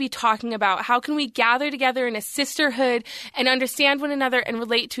 What can we be talking about? How can we gather together in a sisterhood and understand one another and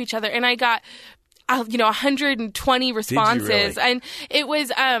relate to each other? And I got, 120 responses. really? And it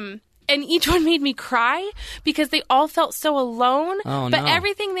was, and each one made me cry because they all felt so alone. Oh, but no.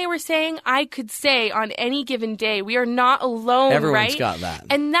 everything they were saying, I could say on any given day. We are not alone, Everyone's right? got that.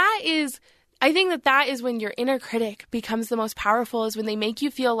 And that is, I think that is when your inner critic becomes the most powerful, is when they make you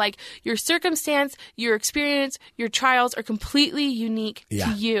feel like your circumstance, your experience, your trials are completely unique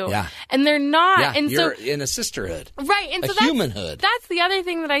to you. Yeah. And they're not. Yeah, and you're so, in a sisterhood. right. And a so that's, humanhood. that's the other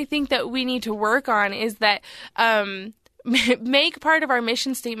thing that I think that we need to work on is that, make part of our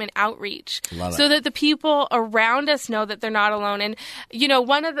mission statement outreach. Love it. So that the people around us know that they're not alone. And,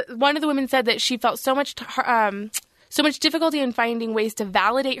 one of the women said that she felt so much difficulty in finding ways to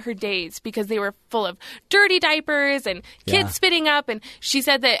validate her days because they were full of dirty diapers and kids spitting up. And she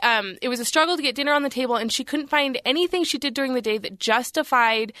said that it was a struggle to get dinner on the table, and she couldn't find anything she did during the day that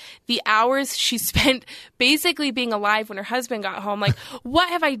justified the hours she spent basically being alive when her husband got home. Like, what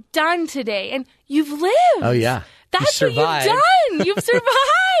have I done today? And you've lived. Oh, yeah. That's what you've survived. done. You've survived.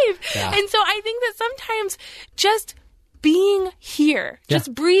 Yeah. And so I think that sometimes just being here,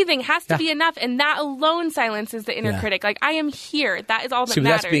 just breathing has to be enough. And that alone silences the inner critic. Like, I am here. That is all that So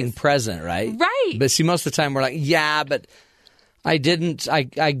matters. that's being present, right? Right. But see, most of the time we're like, yeah, but I didn't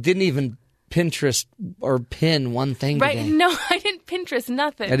even Pinterest or pin one thing Right? today. No, I didn't Pinterest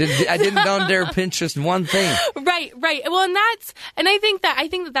nothing. I didn't don't dare Pinterest one thing. Right. Well, and I think that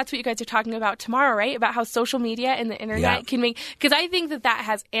that's what you guys are talking about tomorrow, right? About how social media and the internet can make, because I think that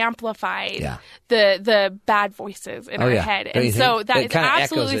has amplified the bad voices in our head, and so that is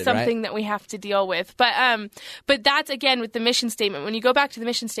absolutely something that we have to deal with. But that's again with the mission statement. When you go back to the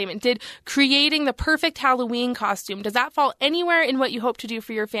mission statement, did creating the perfect Halloween costume, does that fall anywhere in what you hope to do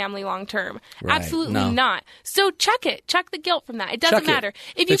for your family long term? Right. Absolutely not. So check the guilt from that. It doesn't matter.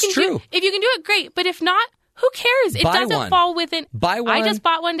 If you can do it, great. But if not, who cares? It doesn't fall within. Buy one. I just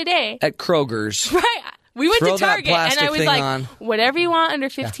bought one today At Kroger's. Right. We went to Target and I was like, on. whatever you want under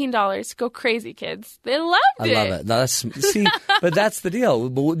 $15. Go crazy, kids. They loved it. I love it. No, but that's the deal.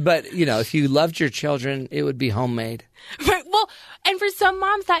 But if you loved your children, it would be homemade. Right. Well, and for some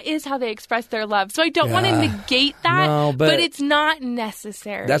moms, that is how they express their love. So I don't want to negate that, no, but it's not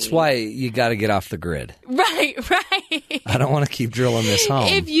necessary. That's why you got to get off the grid. Right. I don't want to keep drilling this home.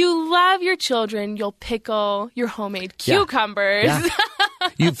 If you love your children, you'll pickle your homemade cucumbers.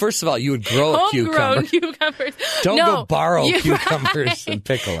 Yeah. First of all, you would grow a cucumber. Homegrown cucumbers. Don't go borrow cucumbers and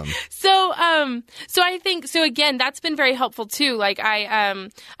pickle them. So I think again, that's been very helpful too. Like I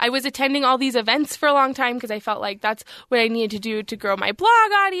was attending all these events for a long time because I felt like that's what I needed to do to grow my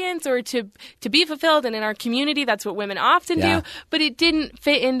blog audience or to be fulfilled. And in our community, that's what women often do. But it didn't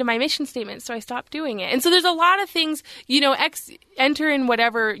fit into my mission statement, so I stopped doing it. And so there's a lot of things, enter in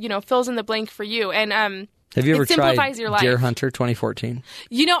whatever, fills in the blank for you. And have you ever tried Deer life. Hunter 2014?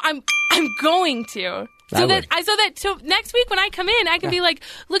 I'm going to. So next week when I come in, I can be like,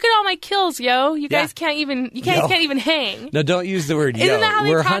 look at all my kills, yo. You guys can't even hang. No, don't use the word yo. Isn't that how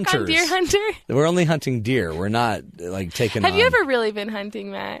We're they talk hunters. on Deer Hunter? We're only hunting deer. We're not taking Have you ever really been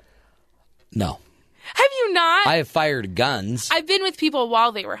hunting, Matt? No. Have you not? I have fired guns. I've been with people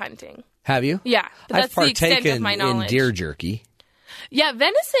while they were hunting. Have you? Yeah. But that's the extent of my knowledge. In deer jerky. Yeah,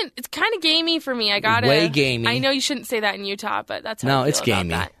 venison, it's kind of gamey for me. Way gamey. I know you shouldn't say that in Utah, but that's how I feel it's gamey.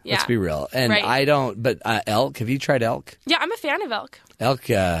 about that. Yeah. Let's be real. And right. I don't, but elk, have you tried elk? Yeah, I'm a fan of elk. Elk,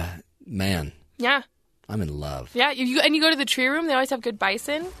 man. Yeah. I'm in love. Yeah, you go to the tree room, they always have good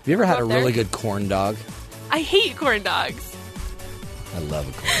bison. Have you ever had a really good corn dog? I hate corn dogs. I love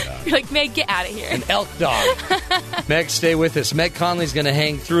a corn dog. You're like, Meg, get out of here. An elk dog. Meg, stay with us. Meg Conley's going to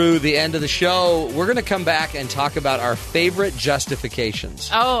hang through the end of the show. We're going to come back and talk about our favorite justifications.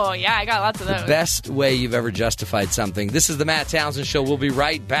 Oh, yeah, I got lots of those. The best way you've ever justified something. This is the Matt Townsend Show. We'll be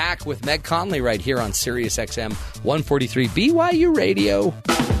right back with Meg Conley right here on Sirius XM 143 BYU Radio.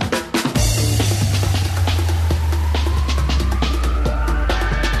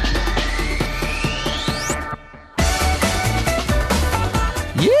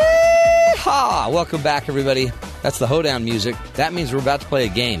 Welcome back, everybody. That's the hoedown music. That means we're about to play a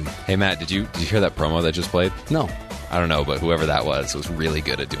game. Hey, Matt, did you hear that promo that just played? No. I don't know, but whoever that was really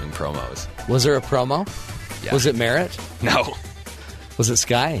good at doing promos. Was there a promo? Yeah. Was it Merritt? No. Was it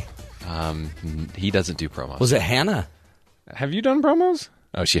Sky? He doesn't do promos. Was it Hannah? Have you done promos?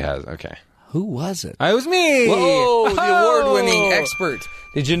 Oh, she has. Okay. Who was it? It was me. Whoa, the award-winning expert.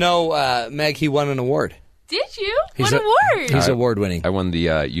 Did you know, Meg, he won an award? Did you? What award? He's award-winning. I won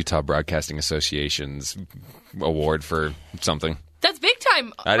the Utah Broadcasting Association's award for something. That's big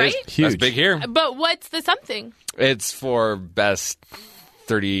time, that right? Is huge. That's big here. But what's the something? It's for best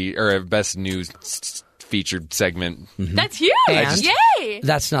news featured segment. Mm-hmm. That's huge. Yay!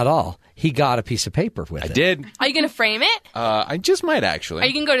 That's not all. He got a piece of paper with it. I did. Are you going to frame it? I just might, actually. Are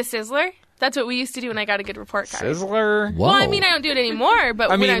you going to go to Sizzler? That's what we used to do when I got a good report card. Sizzler? Whoa. Well, I mean, I don't do it anymore,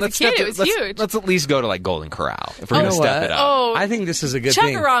 but when I was a kid, it was huge. Let's at least go to, Golden Corral if we're going to step it up. Oh, I think this is a good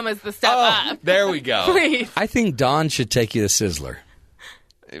thing. Chuckarama's the step up. There we go. Please. I think Dawn should take you to Sizzler.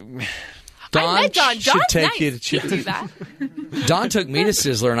 I met Dawn. should Dawn's take nice. you to Do that. Dawn took me to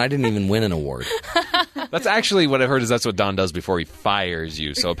Sizzler, and I didn't even win an award. That's actually what I've heard is that's what Don does before he fires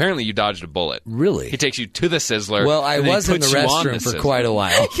you. So apparently you dodged a bullet. Really? He takes you to the Sizzler. Well, I was in the restroom for quite a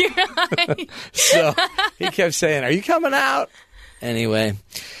while. Right. So he kept saying, "Are you coming out?" Anyway,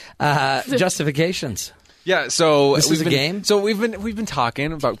 justifications. Yeah, so this is a game. So we've been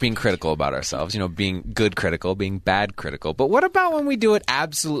talking about being critical about ourselves, being good critical, being bad critical. But what about when we do it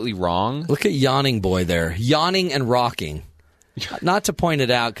absolutely wrong? Look at Yawning Boy there, yawning and rocking. Not to point it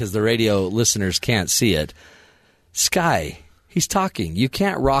out because the radio listeners can't see it. Sky, he's talking. You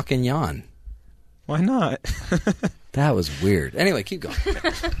can't rock and yawn. Why not? That was weird. Anyway, keep going.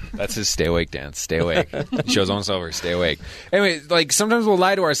 That's his stay awake dance. Stay awake. Show's almost over. Stay awake. Anyway, sometimes we'll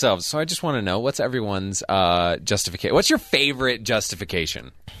lie to ourselves. So I just want to know, what's everyone's justification? What's your favorite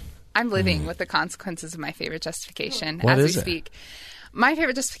justification? I'm living with the consequences of my favorite justification What as is we it? speak. My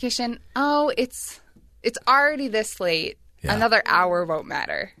favorite justification, it's already this late. Yeah. Another hour won't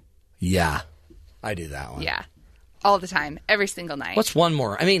matter. Yeah. I do that one. Yeah. All the time. Every single night. What's one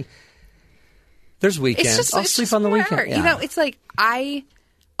more? I mean, there's weekends. I'll sleep on the weekend. Yeah. You know, it's like I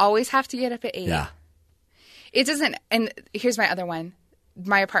always have to get up at 8. Yeah. It doesn't, and here's my other one.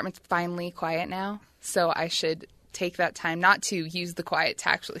 My apartment's finally quiet now, so I should take that time not to use the quiet to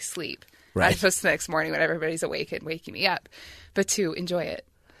actually sleep. Right. As opposed to the next morning when everybody's awake and waking me up, but to enjoy it.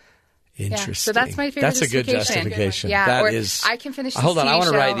 Interesting. Yeah, so that's my favorite That's a good justification. Yeah, that or is. I can finish this Hold on, I TV want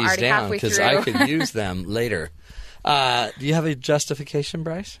to show write these already down halfway because through. I could use them later. Do you have a justification,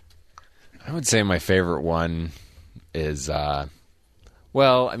 Bryce? I would say my favorite one is,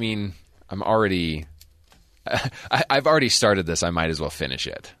 well, I mean, I'm already, I've already started this. I might as well finish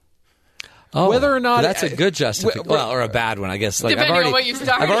it. Oh, whether or not that's a good justification, well, or a bad one, I guess. Like depending on what you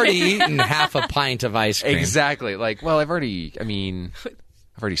started. I've already eaten half a pint of ice cream. Exactly. Like, well, I've already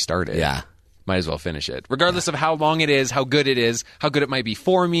started. Yeah. Might as well finish it, regardless of how long it is, how good it might be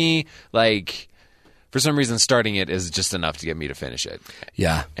for me. Like, for some reason, starting it is just enough to get me to finish it.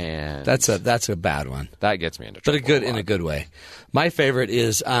 Yeah, and that's a bad one. That gets me into trouble. But in a good way. My favorite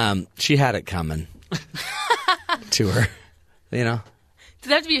is she had it coming to her. You know, does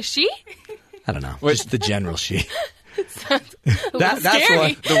that have to be a she? I don't know. Just the general she. That's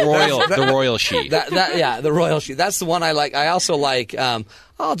scary. The royal she. The royal she. That's the one I like. I also like.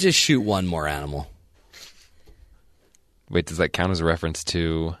 I'll just shoot one more animal. Wait, does that count as a reference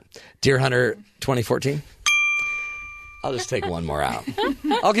to Deer Hunter 2014? I'll just take one more out.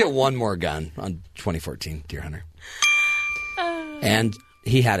 I'll get one more gun on 2014 Deer Hunter. And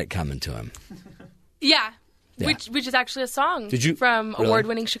he had it coming to him. Yeah. Which is actually a song from really?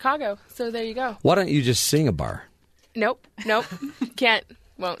 award-winning Chicago. So there you go. Why don't you just sing a bar? Nope. Can't.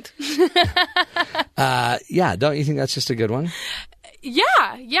 Won't. Yeah, don't you think that's just a good one?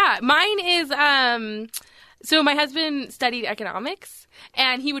 Yeah. Mine is, so my husband studied economics,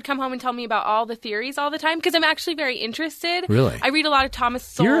 and he would come home and tell me about all the theories all the time, because I'm actually very interested. Really? I read a lot of Thomas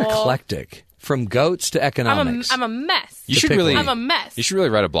Sowell. You're eclectic. From goats to economics. I'm a mess. I'm a mess. You should really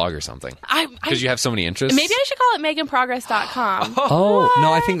write a blog or something. Because you have so many interests. Maybe I should call it meganprogress.com. Oh,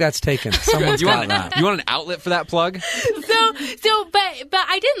 no, I think that's taken. Someone's got that. You want an outlet for that plug? But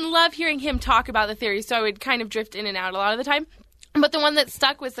I didn't love hearing him talk about the theories, so I would kind of drift in and out a lot of the time. But the one that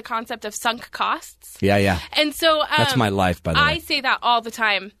stuck was the concept of sunk costs. Yeah. And so that's my life, by the way. I say that all the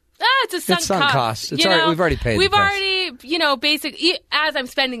time. It's a sunk cost. It's we've already paid. We've already, as I'm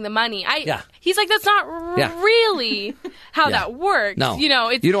spending the money. He's like, that's not really how that works. No, you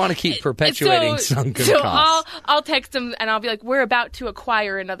don't want to keep perpetuating sunken costs. I'll text him and I'll be like, we're about to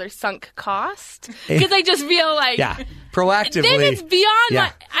acquire another sunk cost, because I just feel like proactively. Then it's beyond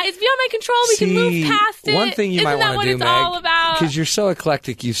my control. We can move past it. One thing you might want to do, Meg, all about? Because you're so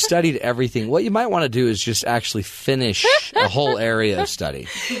eclectic, you've studied everything. What you might want to do is just actually finish a whole area of study.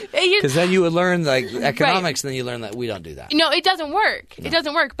 Because then you would learn economics, and then you learn that we don't do that. No, it doesn't work. No. It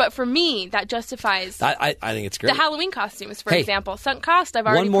doesn't work. But for me, that justifies. I think it's great. The Halloween costumes, for example, sunk cost. I've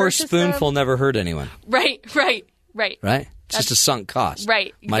already one more purchased spoonful them. Never hurt anyone. Right. Right. It's just a sunk cost.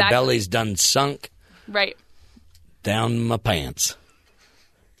 Right. Exactly. My belly's done sunk. Right. Down my pants.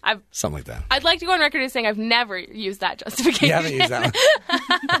 Something like that. I'd like to go on record as saying I've never used that justification. You haven't used that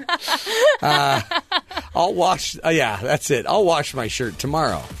one. I'll wash. That's it. I'll wash my shirt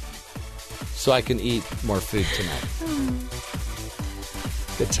tomorrow, so I can eat more food tonight.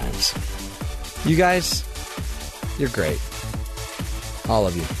 Good times. You guys, you're great. All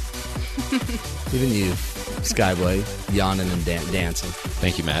of you. Even you, Skyboy, yawning and dancing.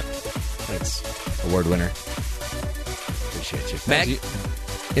 Thank you, Matt. Thanks. Award winner. Appreciate you. Meg,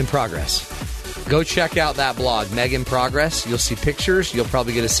 in progress. Go check out that blog, Meg in Progress. You'll see pictures. You'll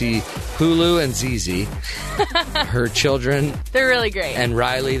probably get to see Hulu and Zizi, her children. They're really great. And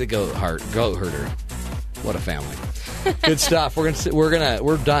Riley, the goat herder. What a family. Good stuff.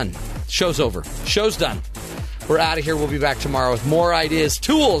 We're done. Show's over. Show's done. We're out of here. We'll be back tomorrow with more ideas,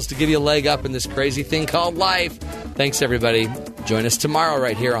 tools to give you a leg up in this crazy thing called life. Thanks, everybody. Join us tomorrow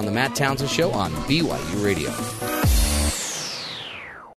right here on the Matt Townsend Show on BYU Radio.